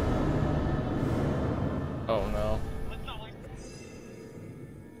 Oh no.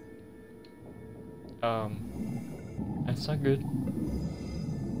 That's not good.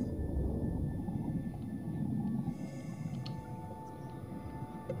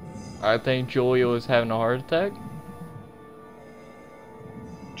 I think Julia was having a heart attack.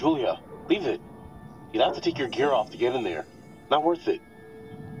 Julia, leave it. You'd have to take your gear off to get in there. Not worth it.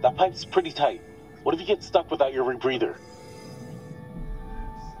 That pipe's pretty tight. What if you get stuck without your rebreather?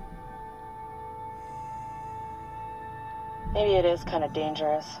 Maybe it is kind of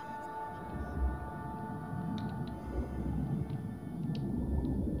dangerous.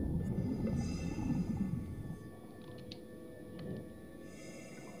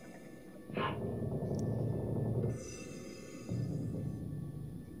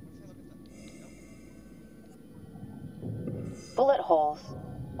 Bullet holes,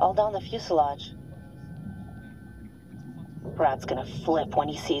 all down the fuselage. Brad's gonna flip when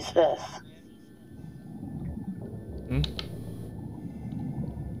he sees this. Hmm?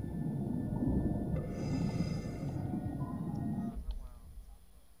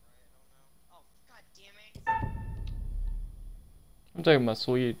 I'm taking my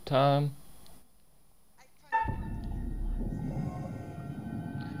sweet time.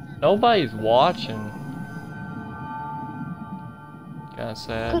 Nobody's watching. Kinda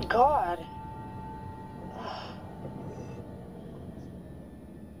sad. Good God.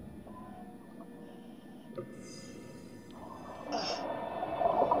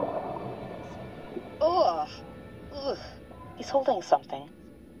 Ugh. Ugh. He's holding something.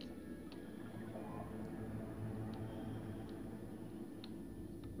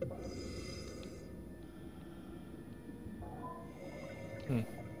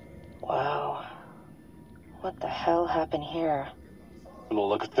 Wow. What the hell happened here? From the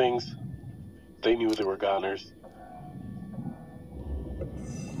look of things, they knew they were goners.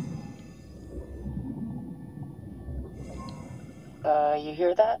 You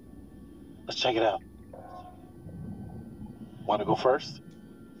hear that? Let's check it out. Want to go first?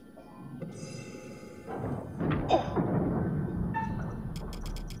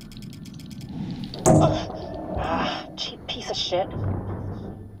 Cheap piece of shit.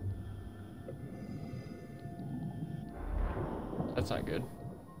 That's not good.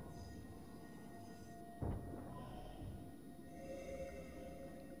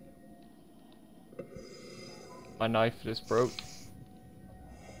 My knife just broke.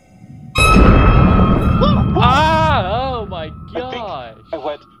 Ah! Oh my gosh! I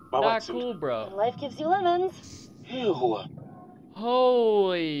wet my Not wetsuit. cool, bro. Life gives you lemons. Ew.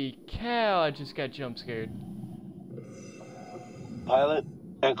 Holy cow! I just got jump scared. Pilot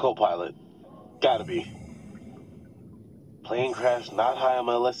and co-pilot. Gotta be. Plane crash not high on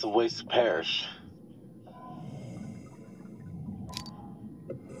my list of ways to perish.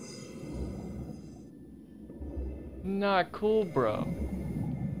 Not cool, bro.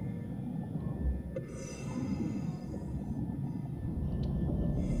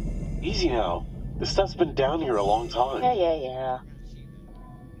 Easy now. This stuff's been down here a long time. Yeah.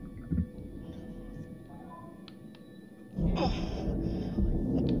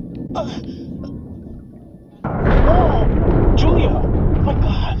 Julia! Oh my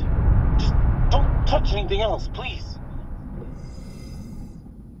god! Just don't touch anything else, please.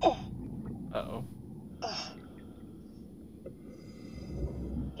 Uh-oh.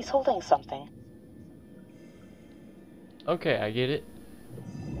 holding something. Okay, I get it.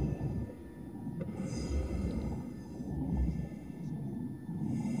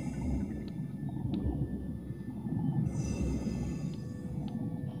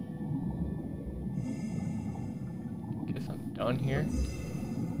 Guess I'm done here.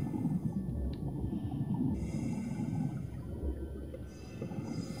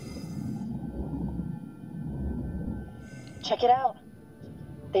 Check it out.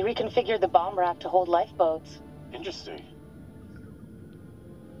 They reconfigured the bomb rack to hold lifeboats. Interesting.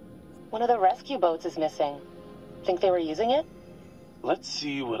 One of the rescue boats is missing. Think they were using it? Let's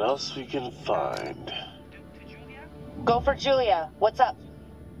see what else we can find. Go for Julia. What's up?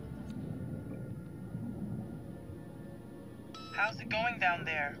 How's it going down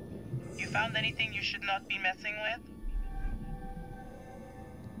there? You found anything you should not be messing with?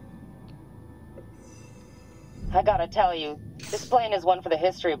 I gotta tell you, this plane is one for the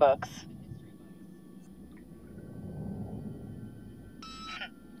history books.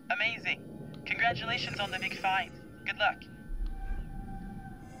 Amazing. Congratulations on the big find. Good luck.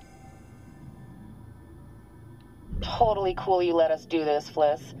 Totally cool you let us do this,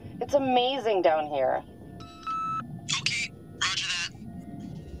 Fliss. It's amazing down here. Okay, roger that.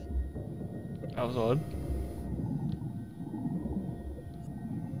 That was odd.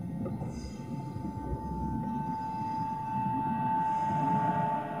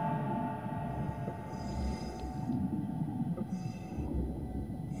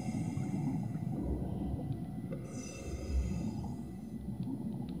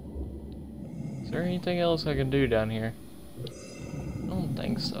 Is there anything else I can do down here? I don't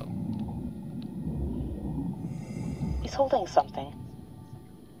think so. He's holding something.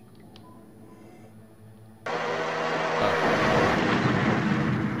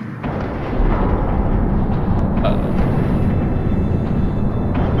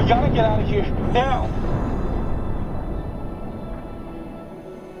 We gotta get out of here now.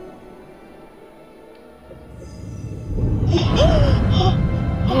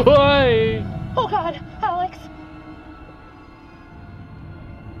 Why? Oh God, Alex!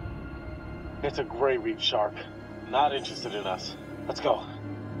 It's a gray reef shark. Not interested in us. Let's go.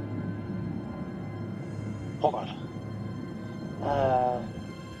 Hold on.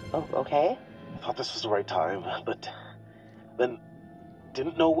 Oh, okay. I thought this was the right time, but then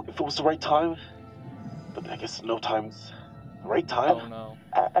didn't know if it was the right time. But I guess no time's the right time. Oh no.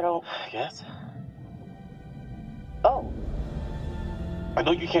 I don't... Yes? Oh. I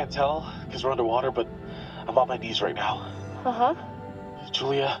know you can't tell because we're underwater, but I'm on my knees right now. Uh-huh.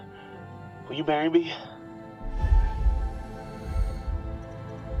 Julia, will you marry me?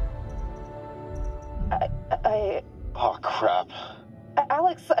 Oh, crap.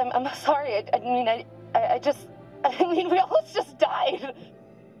 Alex, I'm sorry. I mean, we almost just died.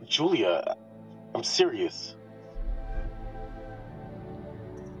 Julia, I'm serious.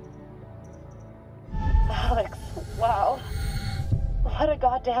 Alex, wow. What a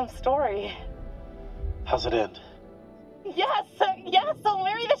goddamn story. How's it end? Yes, I'll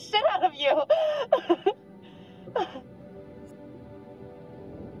marry the shit out of you.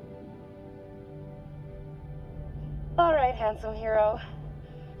 All right, handsome hero.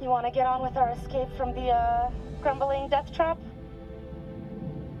 You want to get on with our escape from the, crumbling death trap?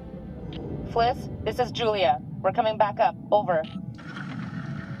 Fliss, this is Julia. We're coming back up. Over.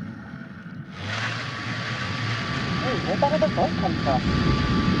 Hey, where that other boat come from?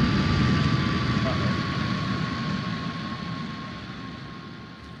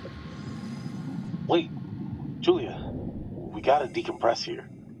 Wait, Julia, we gotta decompress here.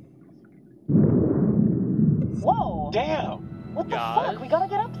 Whoa! Damn! What the fuck? We gotta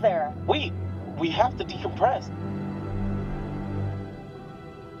get up there. Wait, we have to decompress.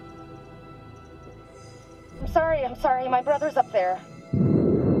 I'm sorry. My brother's up there.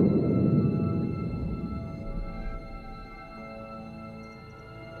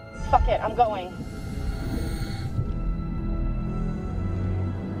 Fuck it, I'm going.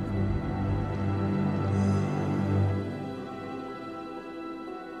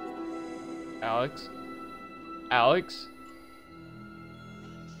 Alex? Alex?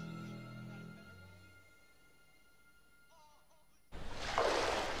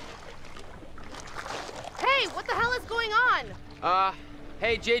 Hey, what the hell is going on?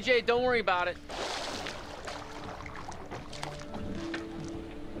 Hey, JJ, don't worry about it.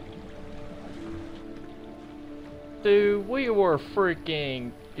 Dude, we were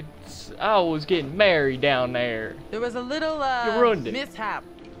freaking... I was getting married down there. There was a little, You ruined it. mishap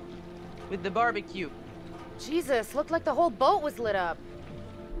with the barbecue. Jesus, looked like the whole boat was lit up.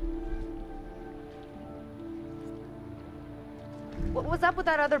 What was up with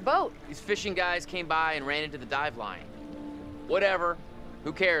that other boat? These fishing guys came by and ran into the dive line. Whatever.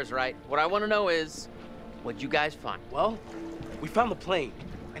 Who cares, right? What I want to know is, what'd you guys find? Well, we found the plane,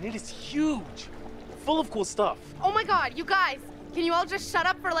 and it is huge, full of cool stuff. Oh my god, you guys! Can you all just shut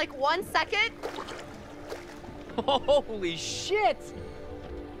up for like 1 second? Holy shit!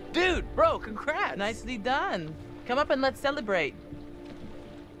 Dude, bro, congrats! Nicely done. Come up and let's celebrate.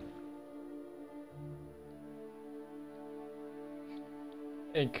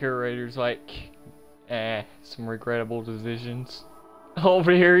 And curator's like, some regrettable decisions.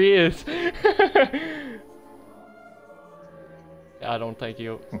 Over here he is. I don't think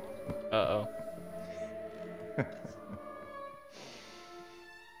he'll. Uh-oh.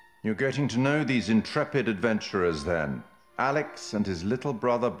 You're getting to know these intrepid adventurers then. Alex and his little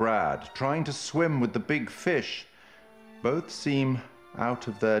brother Brad, trying to swim with the big fish. Both seem out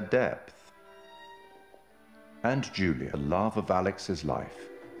of their depth. And Julia, the love of Alex's life,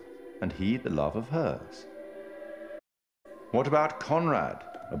 and he the love of hers. What about Conrad?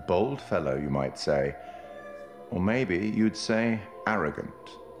 A bold fellow, you might say. Or maybe you'd say arrogant.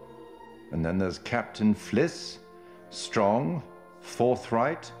 And then there's Captain Fliss, strong,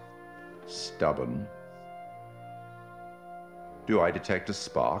 forthright, stubborn. Do I detect a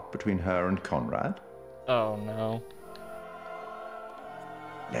spark between her and Conrad? Oh no.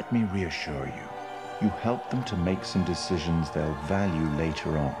 Let me reassure you. You help them to make some decisions they'll value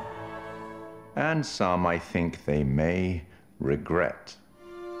later on. And some I think they may regret.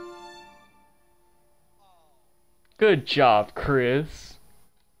 Good job, Chris.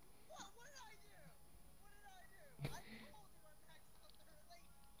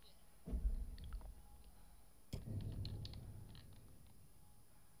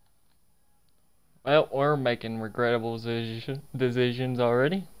 Well, we're making regrettable decisions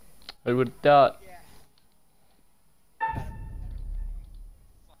already. Who would have thought?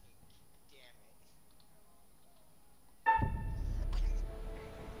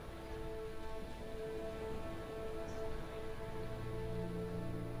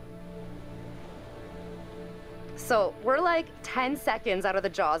 So, we're like 10 seconds out of the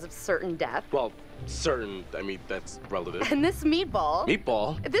jaws of certain death. Well, certain, I mean, that's relative. And this meatball...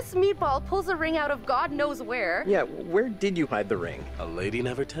 Meatball? This meatball pulls a ring out of God knows where. Yeah, where did you hide the ring? A lady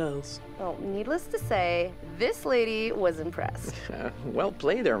never tells. Well, needless to say, this lady was impressed. Well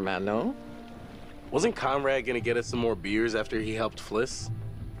played there, man, no? Wasn't Conrad gonna get us some more beers after he helped Fliss?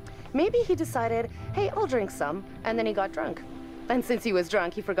 Maybe he decided, hey, I'll drink some, and then he got drunk. And since he was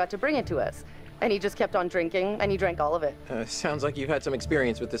drunk, he forgot to bring it to us. And he just kept on drinking, and he drank all of it. Sounds like you've had some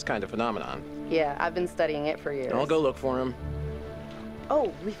experience with this kind of phenomenon. Yeah, I've been studying it for years. I'll go look for him.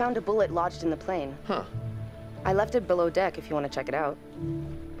 Oh, we found a bullet lodged in the plane. Huh. I left it below deck if you want to check it out.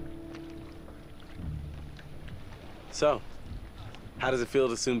 So, how does it feel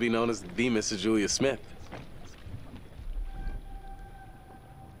to soon be known as the Mrs. Julia Smith?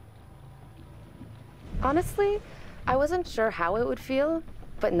 Honestly, I wasn't sure how it would feel,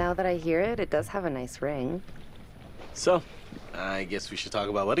 but now that I hear it, it does have a nice ring. So, I guess we should talk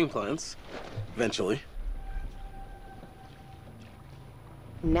about wedding plans. Eventually.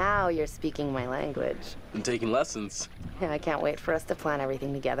 Now you're speaking my language. And taking lessons. Yeah, I can't wait for us to plan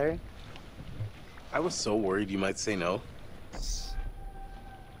everything together. I was so worried you might say no. Of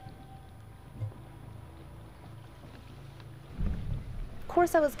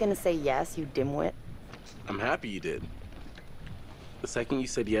course I was gonna say yes, you dimwit. I'm happy you did. The second you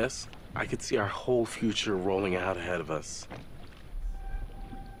said yes, I could see our whole future rolling out ahead of us.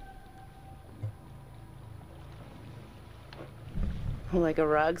 Like a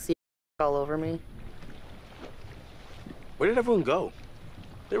rug, so you all over me. Where did everyone go?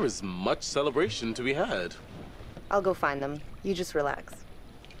 There was much celebration to be had. I'll go find them. You just relax.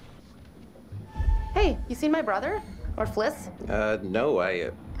 Hey, you seen my brother? Or Fliss? No,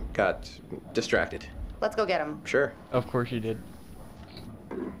 I got distracted. Let's go get him. Sure. Of course you did.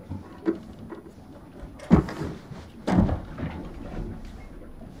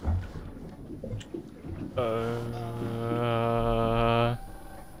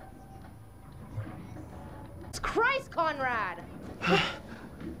 Christ, Conrad!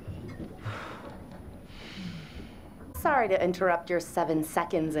 Sorry to interrupt your 7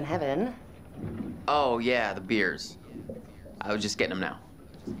 seconds in heaven. Oh, yeah, the beers. I was just getting them now.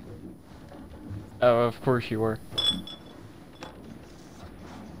 Oh, of course you were.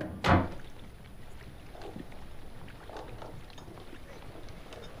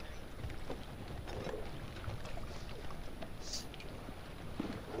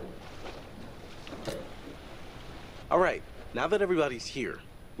 All right, now that everybody's here,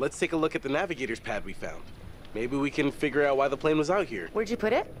 let's take a look at the navigator's pad we found. Maybe we can figure out why the plane was out here. Where'd you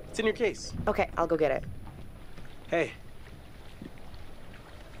put it? It's in your case. Okay, I'll go get it. Hey.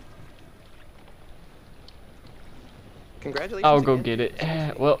 Congratulations. I'll go again. get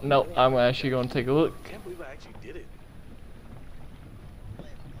it. Well, no, I'm actually going to take a look. I can't believe I actually did it.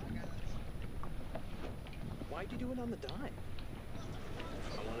 Why'd you do it on the dime?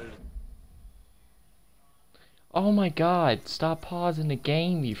 Oh my god, stop pausing the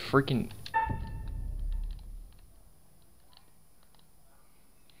game, you freaking...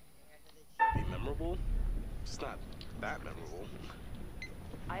 Be memorable? It's not that memorable.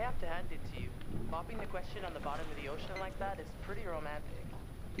 I have to hand it to you. Popping the question on the bottom of the ocean like that is pretty romantic.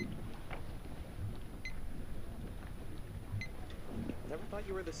 Never thought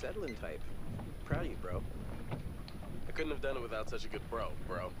you were the settling type. Proud of you, bro. I couldn't have done it without such a good bro.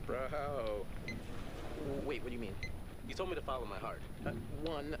 Bro. Wait, what do you mean? You told me to follow my heart.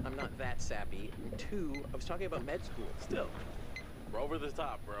 One, I'm not that sappy. And two, I was talking about med school. Still, we're over the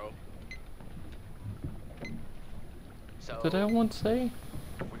top, bro. So, Did I once say?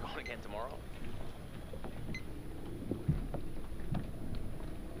 we're going again tomorrow?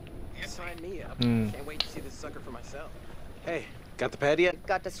 Sign me up. Can't wait to see this sucker for myself. Hey, got the pad yet?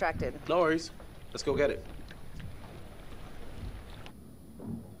 Got distracted. No worries. Let's go get it.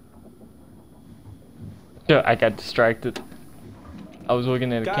 Yeah, I got distracted. I was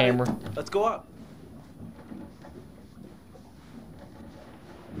looking at a Got camera. it. Let's go up.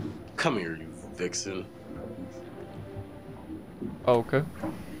 Come here, you vixen. Okay.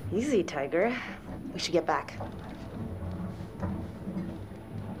 Easy, Tiger. We should get back.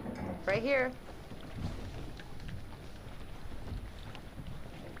 Right here.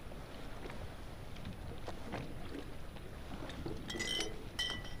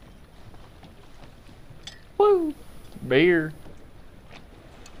 Woo! Beer.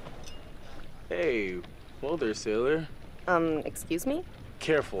 Hey, whoa there, sailor. Excuse me?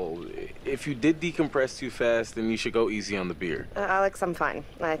 Careful. If you did decompress too fast, then you should go easy on the beer. Alex, I'm fine.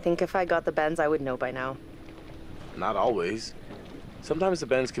 I think if I got the bends, I would know by now. Not always. Sometimes the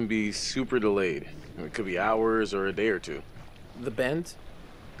bends can be super delayed. It could be hours or a day or two. The bend?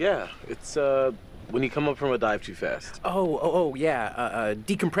 Yeah, it's when you come up from a dive too fast. Oh, yeah.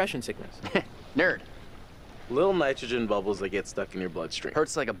 Decompression sickness. Nerd. Little nitrogen bubbles that get stuck in your bloodstream.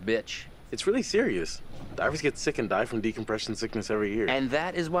 Hurts like a bitch. It's really serious. Divers get sick and die from decompression sickness every year. And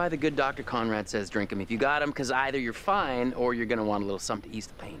that is why the good Dr. Conrad says drink them if you got them, because either you're fine or you're going to want a little something to ease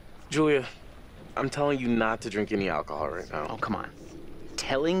the pain. Julia, I'm telling you not to drink any alcohol right now. Oh, come on.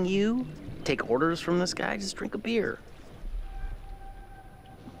 Telling you? Take orders from this guy? Just drink a beer.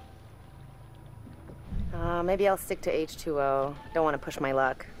 Maybe I'll stick to H2O. Don't want to push my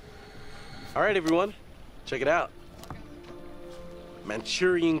luck. All right, everyone. Check it out.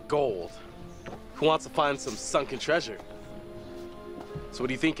 Manchurian gold. Who wants to find some sunken treasure? So what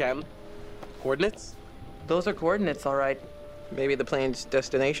do you think, Captain? Coordinates? Those are coordinates, all right. Maybe the plane's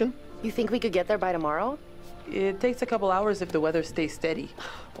destination? You think we could get there by tomorrow? It takes a couple hours if the weather stays steady.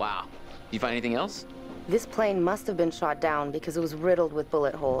 Wow. You find anything else? This plane must have been shot down because it was riddled with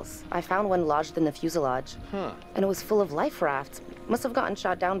bullet holes. I found one lodged in the fuselage. Huh. And it was full of life rafts. Must have gotten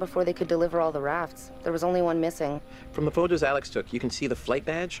shot down before they could deliver all the rafts. There was only one missing. From the photos Alex took, you can see the flight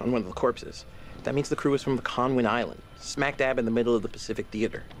badge on one of the corpses. That means the crew was from the Conwin Island, smack dab in the middle of the Pacific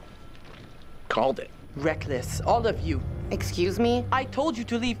Theater. Called it. Reckless, all of you. Excuse me? I told you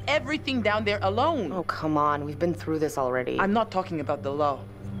to leave everything down there alone. Oh, come on. We've been through this already. I'm not talking about the law.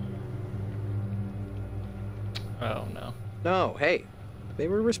 Oh no. No, hey, they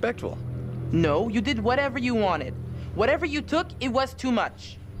were respectful. No, you did whatever you wanted. Whatever you took, it was too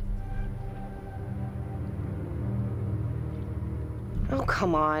much. Oh,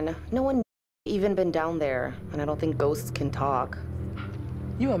 come on. No one even been down there, and I don't think ghosts can talk.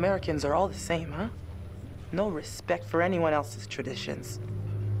 You Americans are all the same, huh? No respect for anyone else's traditions.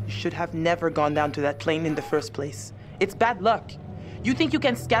 You should have never gone down to that plane in the first place. It's bad luck. You think you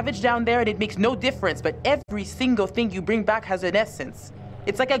can scavenge down there and it makes no difference, but every single thing you bring back has an essence.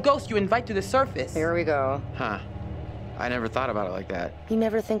 It's like a ghost you invite to the surface. Here we go. Huh. I never thought about it like that. You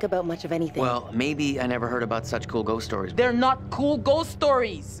never think about much of anything. Well, maybe I never heard about such cool ghost stories. They're not cool ghost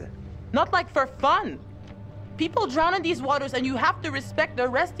stories. Not like for fun. People drown in these waters and you have to respect their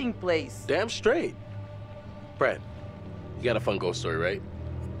resting place. Damn straight. Brad, you got a fun ghost story, right?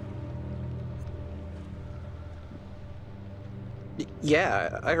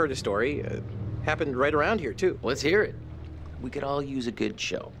 Yeah, I heard a story. Happened right around here, too. Let's hear it. We could all use a good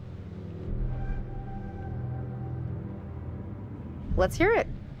show. Let's hear it.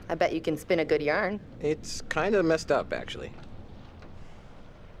 I bet you can spin a good yarn. It's kind of messed up, actually.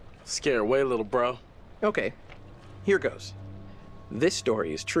 Scare away, little bro. Okay, here goes. This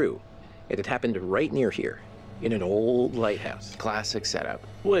story is true. It had happened right near here, in an old lighthouse. Classic setup.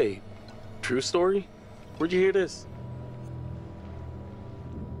 Wait, true story? Where'd you hear this?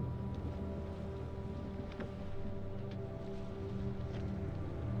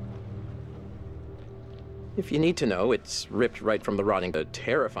 If you need to know, it's ripped right from the rotting,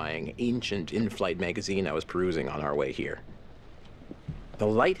 terrifying, ancient in-flight magazine I was perusing on our way here. The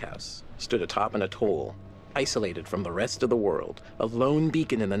lighthouse stood atop an atoll, isolated from the rest of the world, a lone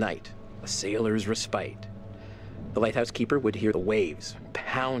beacon in the night, a sailor's respite. The lighthouse keeper would hear the waves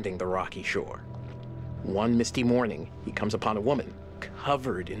pounding the rocky shore. One misty morning, he comes upon a woman,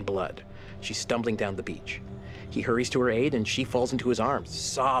 covered in blood. She's stumbling down the beach. He hurries to her aid, and she falls into his arms,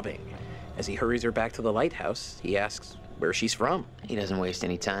 sobbing. As he hurries her back to the lighthouse, he asks where she's from. He doesn't waste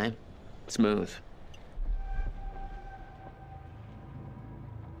any time. Smooth.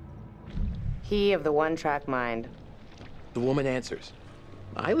 He of the one-track mind. The woman answers,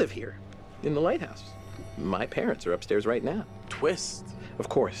 I live here, in the lighthouse. My parents are upstairs right now. Twist. Of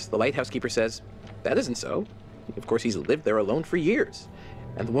course, the lighthouse keeper says, that isn't so. Of course, he's lived there alone for years.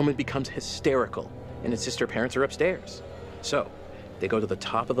 And the woman becomes hysterical and insists her parents are upstairs. So, they go to the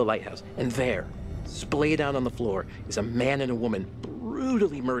top of the lighthouse, and there, splayed out on the floor, is a man and a woman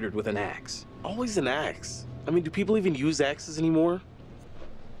brutally murdered with an axe. Always an axe. I mean, do people even use axes anymore?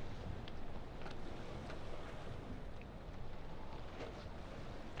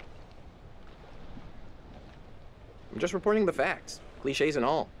 I'm just reporting the facts, cliches and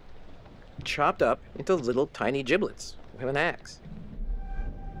all. Chopped up into little tiny giblets with an axe.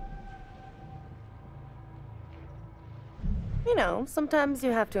 You know, sometimes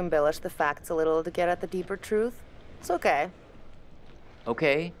you have to embellish the facts a little to get at the deeper truth. It's okay.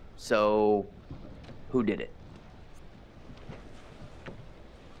 Okay, so who did it?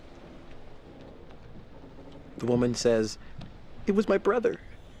 The woman says, it was my brother.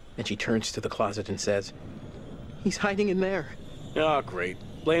 And she turns to the closet and says, he's hiding in there. Oh, great.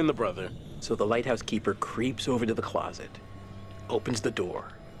 Blame the brother. So the lighthouse keeper creeps over to the closet, opens the door,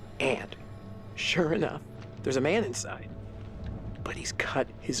 and, sure enough, there's a man inside. But he's cut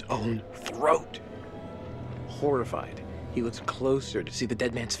his own throat. Horrified, he looks closer to see the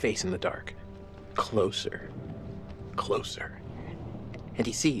dead man's face in the dark. Closer. Closer. And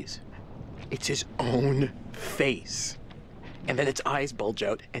he sees it's his own face. And then its eyes bulge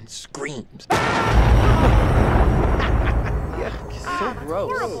out and screams. So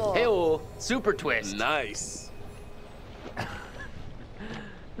gross. Hey-oh, super twist. Nice.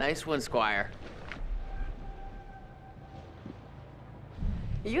 Nice one, Squire.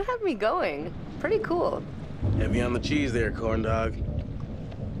 You have me going. Pretty cool. Heavy on the cheese there, corn dog.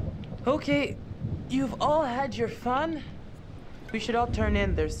 Okay, you've all had your fun. We should all turn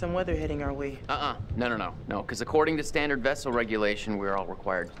in. There's some weather hitting our way. No, because according to standard vessel regulation, we're all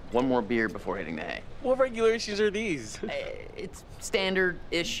required one more beer before hitting the hay. What regulations are these? It's standard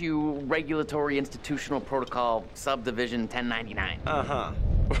issue regulatory institutional protocol subdivision 1099. Uh-huh.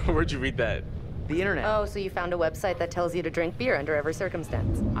 Where'd you read that? The internet. Oh, so you found a website that tells you to drink beer under every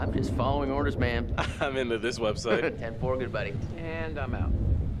circumstance. I'm just following orders, ma'am. I'm into this website. 10-4, good buddy. And I'm out.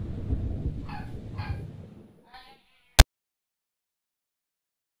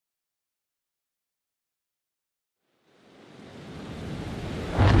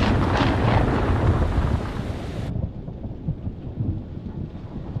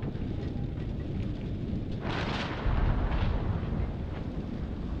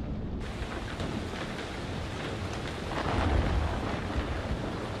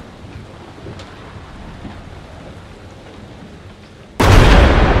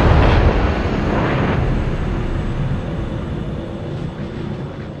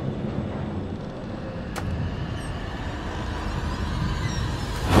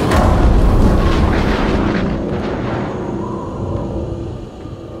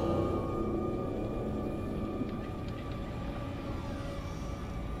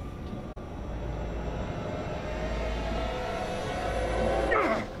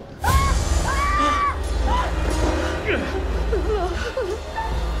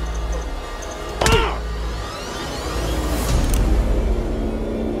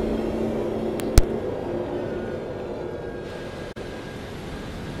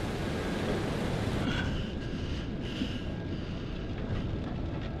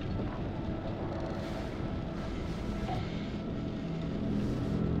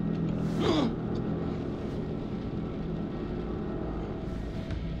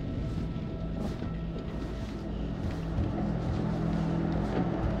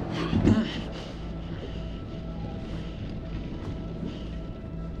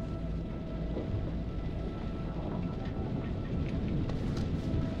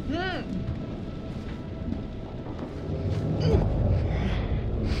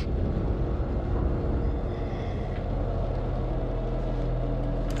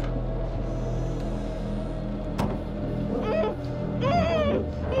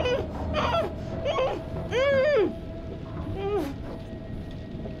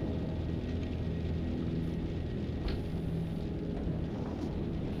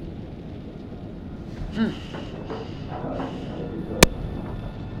 Hey!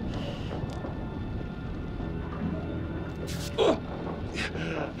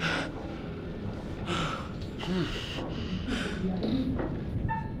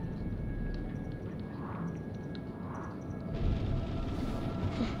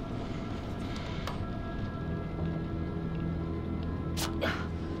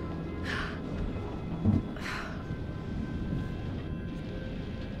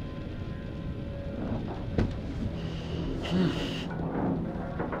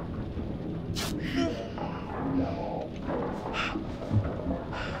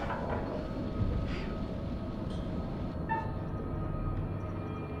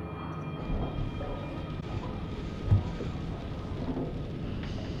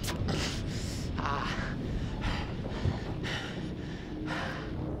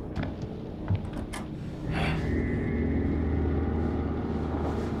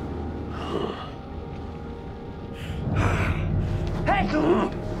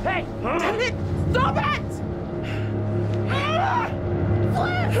 Hey! Damn it! Stop it!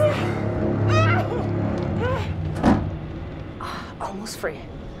 Almost free.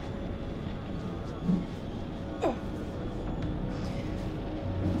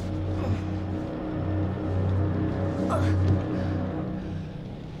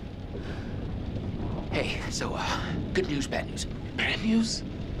 Hey, so, good news, bad news. Bad news?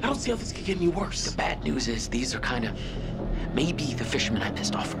 I don't see how this could get any worse. The bad news is these are kind of maybe the fishermen I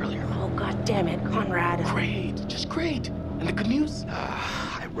pissed off earlier. Oh, God damn it, Conrad. Great, just great. And the good news?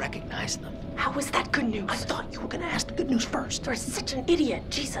 I recognize them. How is that good news? I thought you were gonna ask the good news first. You're such an idiot,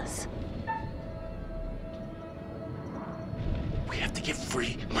 Jesus. We have to get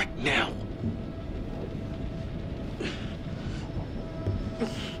free right now.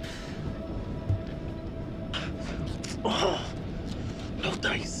 Oh, no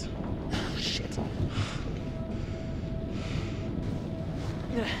dice. Shit.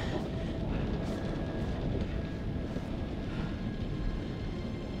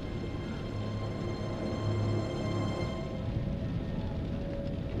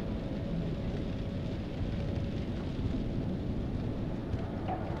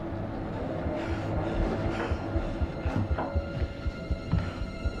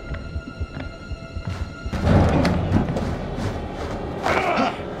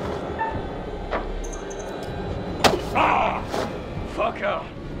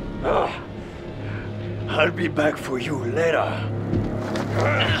 I'll be back for you later.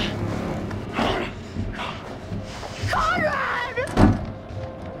 Conrad!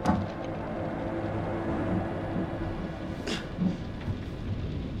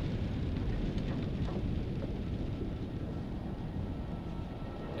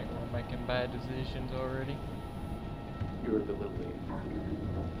 Think we're making bad decisions already. You're the little lady.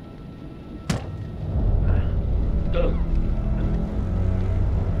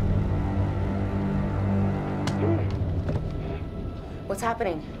 What's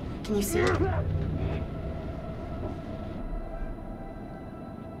happening? Can you see?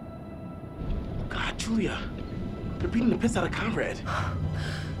 God, Julia. They're beating the piss out of Conrad.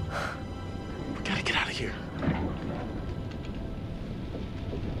 We gotta get out of here.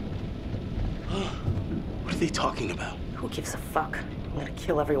 What are they talking about? Who gives a fuck? I'm gonna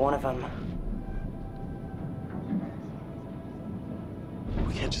kill every one of them.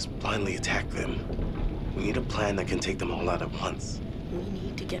 We can't just blindly attack them. We need a plan that can take them all out at once. We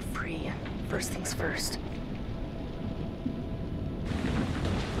need to get free. First things first.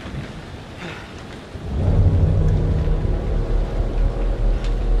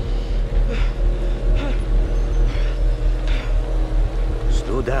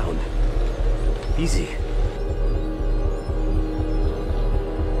 Slow down. Easy.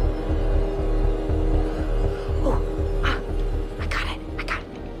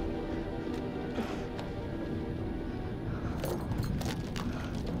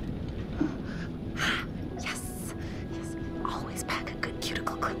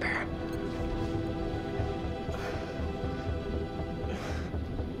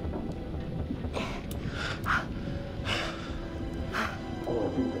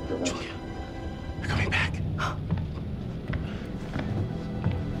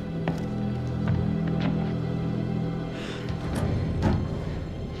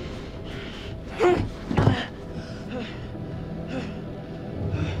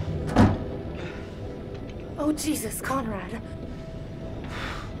 Oh, Jesus, Conrad.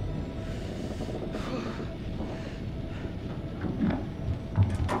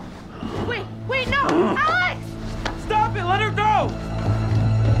 Wait, no! Alex! Stop it! Let her go!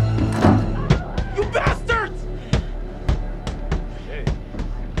 You bastards! Hey.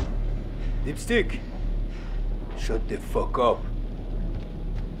 Dipstick, Shut the fuck up.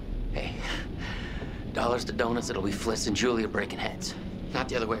 Hey, dollars to donuts, it'll be Fliss and Julia breaking heads. Not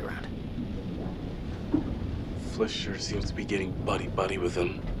the other way around. Fliss sure seems to be getting buddy-buddy with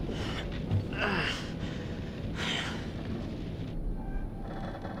him.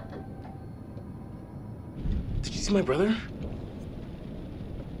 Did you see my brother?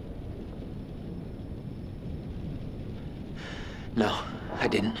 No, I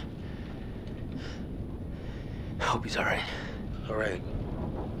didn't. I hope he's all right. All right.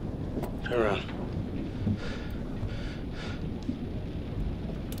 Turn around.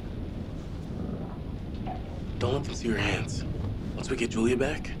 Don't let them see your hands. Once we get Julia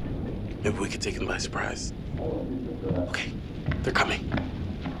back, maybe we could take them by surprise. Okay, they're coming.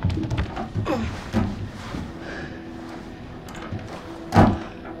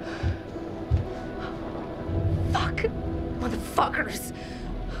 Fuck. Motherfuckers.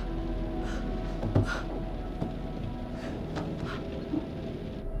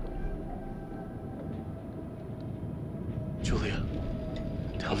 Julia,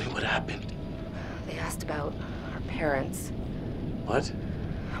 tell me what happened. They asked about our parents. What?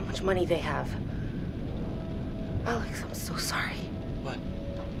 How much money they have. Alex, I'm so sorry. What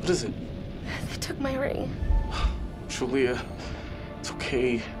is it? They took my ring. Julia, it's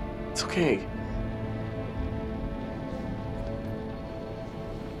okay. It's okay.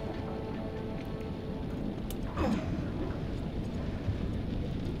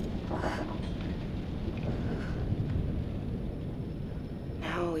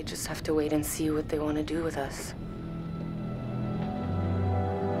 Now we just have to wait and see what they want to do with us.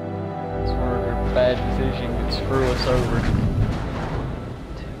 It's where a bad decision could screw us over.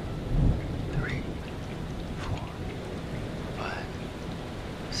 2, 3, 4, 5,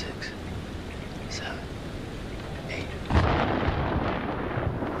 6, 7, 8.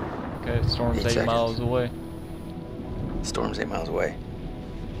 Okay, storm's 8 seconds. miles away. Storm's 8 miles away.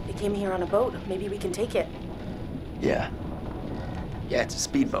 They came here on a boat. Maybe we can take it. Yeah. Yeah, it's a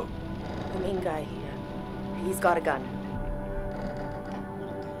speedboat. The main guy here. He's got a gun.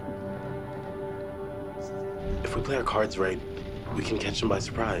 If we play our cards right, we can catch him by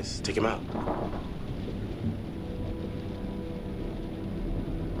surprise. Take him out.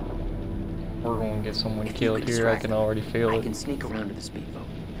 We're gonna get someone killed here. I can already feel I it. can sneak around to the speedboat.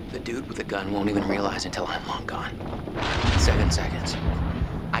 The dude with the gun won't even realize until I'm long gone. 7 seconds.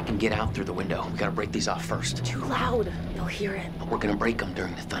 I can get out through the window. We gotta break these off first. Too loud. They'll hear it. We're gonna break them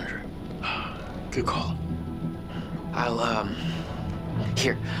during the thunder. Good call.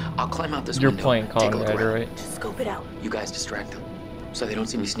 Here, I'll climb out this You're window. playing take a look Conrad, around. right? Just scope it out. You guys distract them, so they don't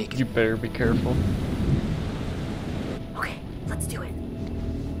see me sneaking. You better be careful. Okay, let's do it.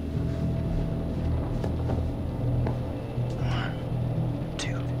 1,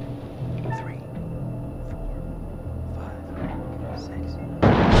 2, 3, 4, 5, 6.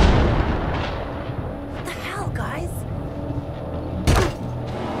 What the hell, guys?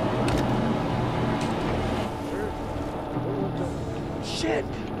 Shit!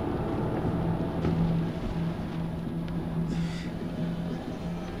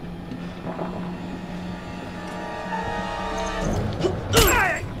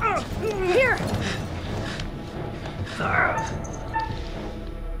 Here!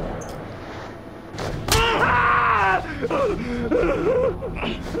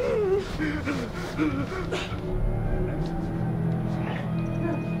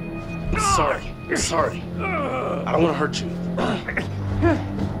 Sorry. I don't want to hurt you.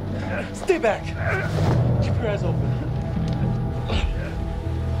 Stay back. Keep your eyes open.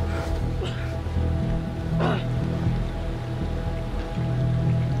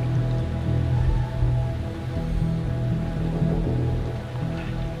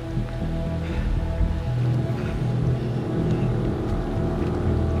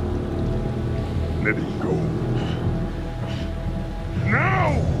 Let it go. Now!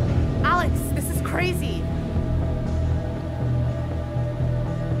 Alex, this is crazy.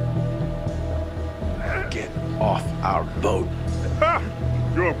 Get off our boat. Ha!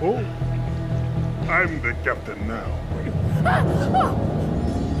 Your boat? I'm the captain now.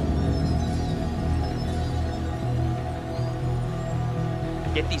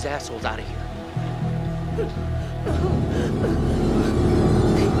 Get these assholes out of here.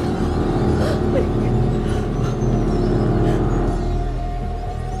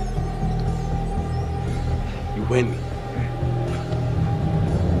 You win.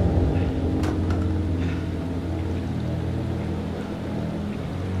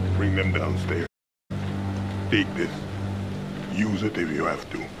 Bring them downstairs. Take this. Use it if you have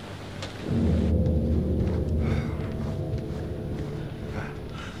to.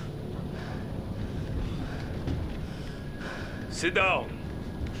 Sit down.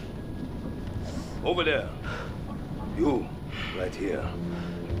 Over there. You, right here.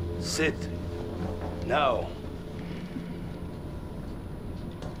 Sit. Now.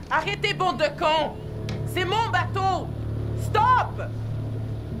 Arrêtez, bande de cons! C'est mon bateau! Stop!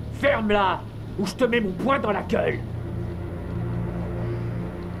 Ferme-la, ou je te mets mon poing dans la gueule.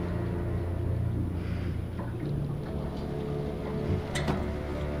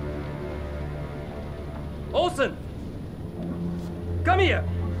 Olsen! Come here!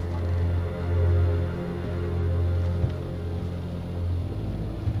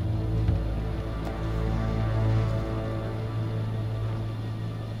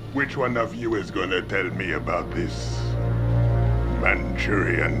 Which one of you is gonna tell me about this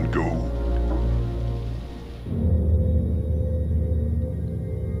Manchurian goo?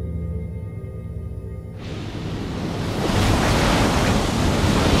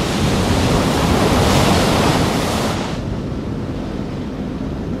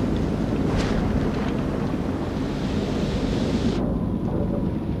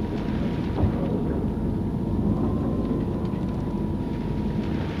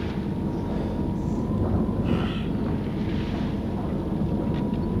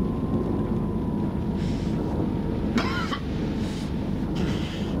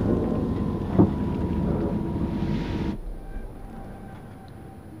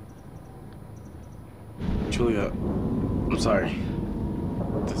 Julia, I'm sorry.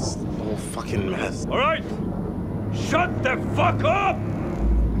 This whole fucking mess. All right! Shut the fuck up!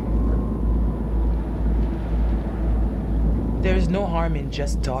 There is no harm in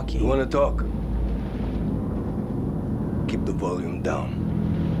just talking. You wanna talk? Keep the volume down.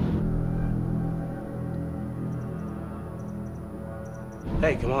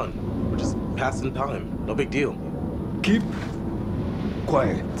 Hey, come on. We're just passing time. No big deal. Keep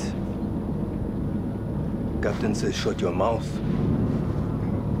quiet. Captain says shut your mouth.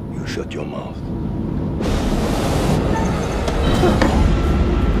 You shut your mouth.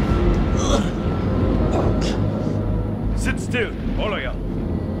 Sit still, all of you.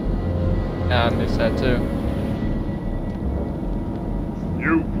 I missed that too.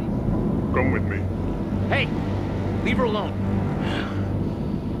 You, come with me. Hey! Leave her alone.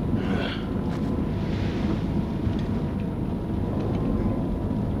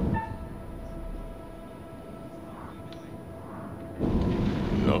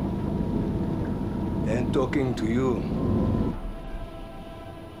 No. And talking to you.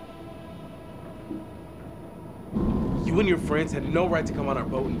 You and your friends had no right to come on our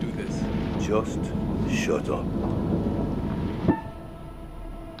boat and do this. Just shut up.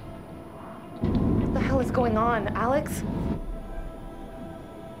 What the hell is going on, Alex?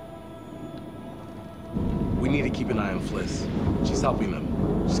 We need to keep an eye on Fliss. She's helping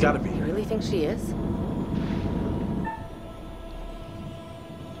them. She's gotta be. You really think she is?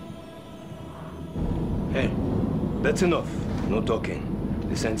 Hey. That's enough. No talking.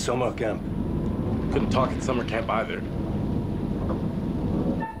 This ain't summer camp. Couldn't talk at summer camp either.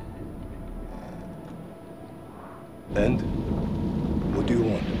 And? What do you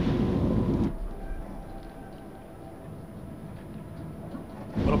want?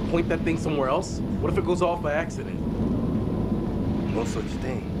 Want to point that thing somewhere else? What if it goes off by accident? No such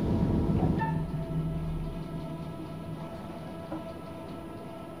thing.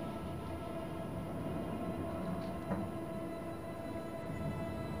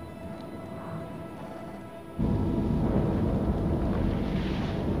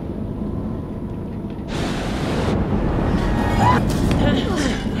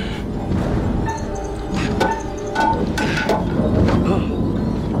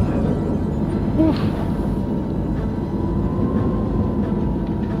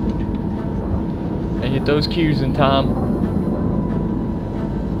 And hit those cues in time.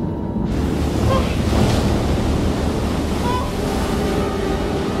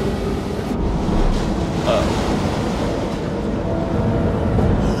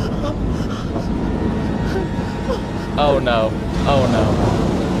 Oh no. Oh no.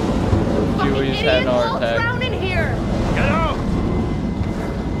 Julie's had an heart attack. Drown in here! Get out!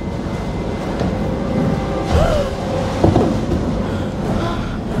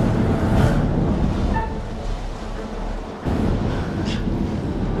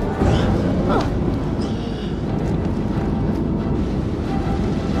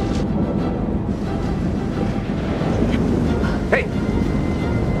 Hey!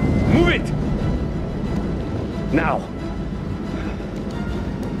 Move it! Now!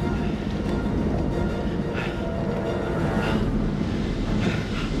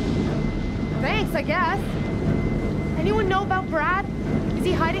 Thanks, I guess. Anyone know about Brad? Is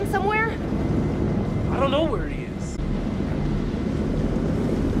he hiding somewhere? I don't know where he is.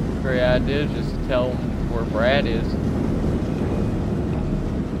 great idea just to tell him where Brad is.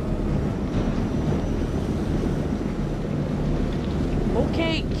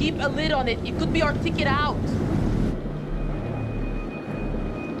 Okay, keep a lid on it. It could be our ticket out.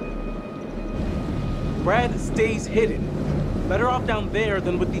 Brad stays hidden. Better off down there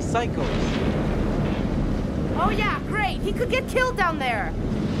than with these psychos. Oh yeah, great. He could get killed down there.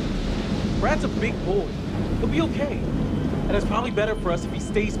 Brad's a big boy. He'll be okay. And it's probably better for us if he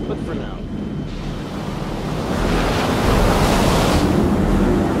stays put for now.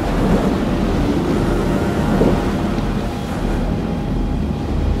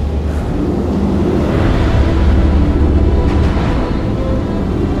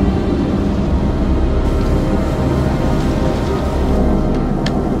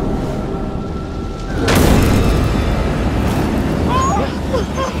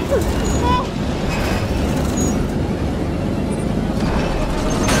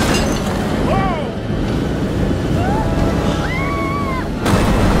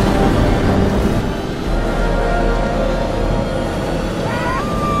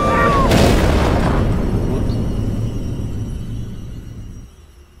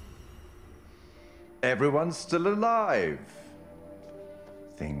 Everyone's still alive.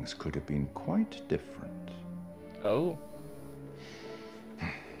 Things could have been quite different. Oh.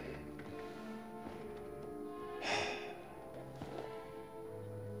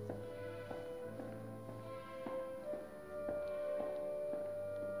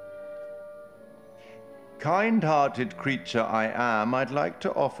 Kind-hearted creature I am, I'd like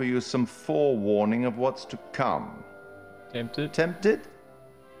to offer you some forewarning of what's to come. Tempted? Tempted?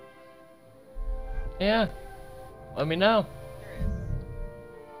 Yeah. Let me know.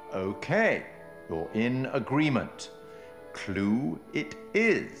 Okay. You're in agreement. Clue it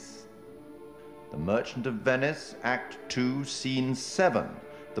is. The Merchant of Venice, Act 2, Scene 7.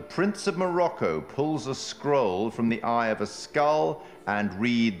 The Prince of Morocco pulls a scroll from the eye of a skull and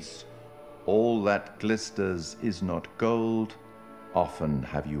reads, "All that glisters is not gold. Often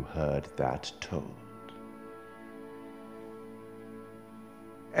have you heard that told."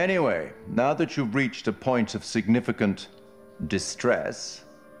 Anyway, now that you've reached a point of significant distress,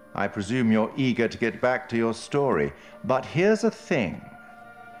 I presume you're eager to get back to your story. But here's the thing.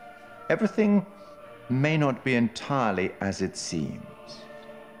 Everything may not be entirely as it seems.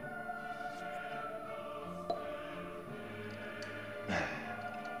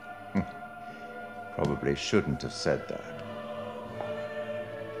 Probably shouldn't have said that.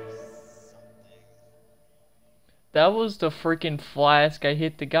 That was the freaking flask I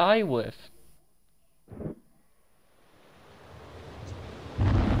hit the guy with.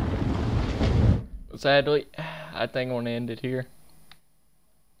 Sadly, I think I'm gonna end it here.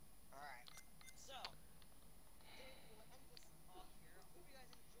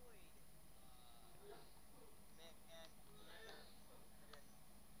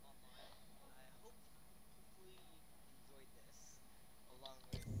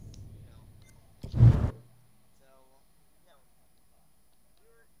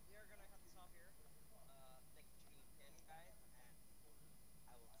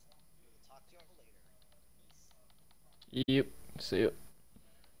 Yep, see ya.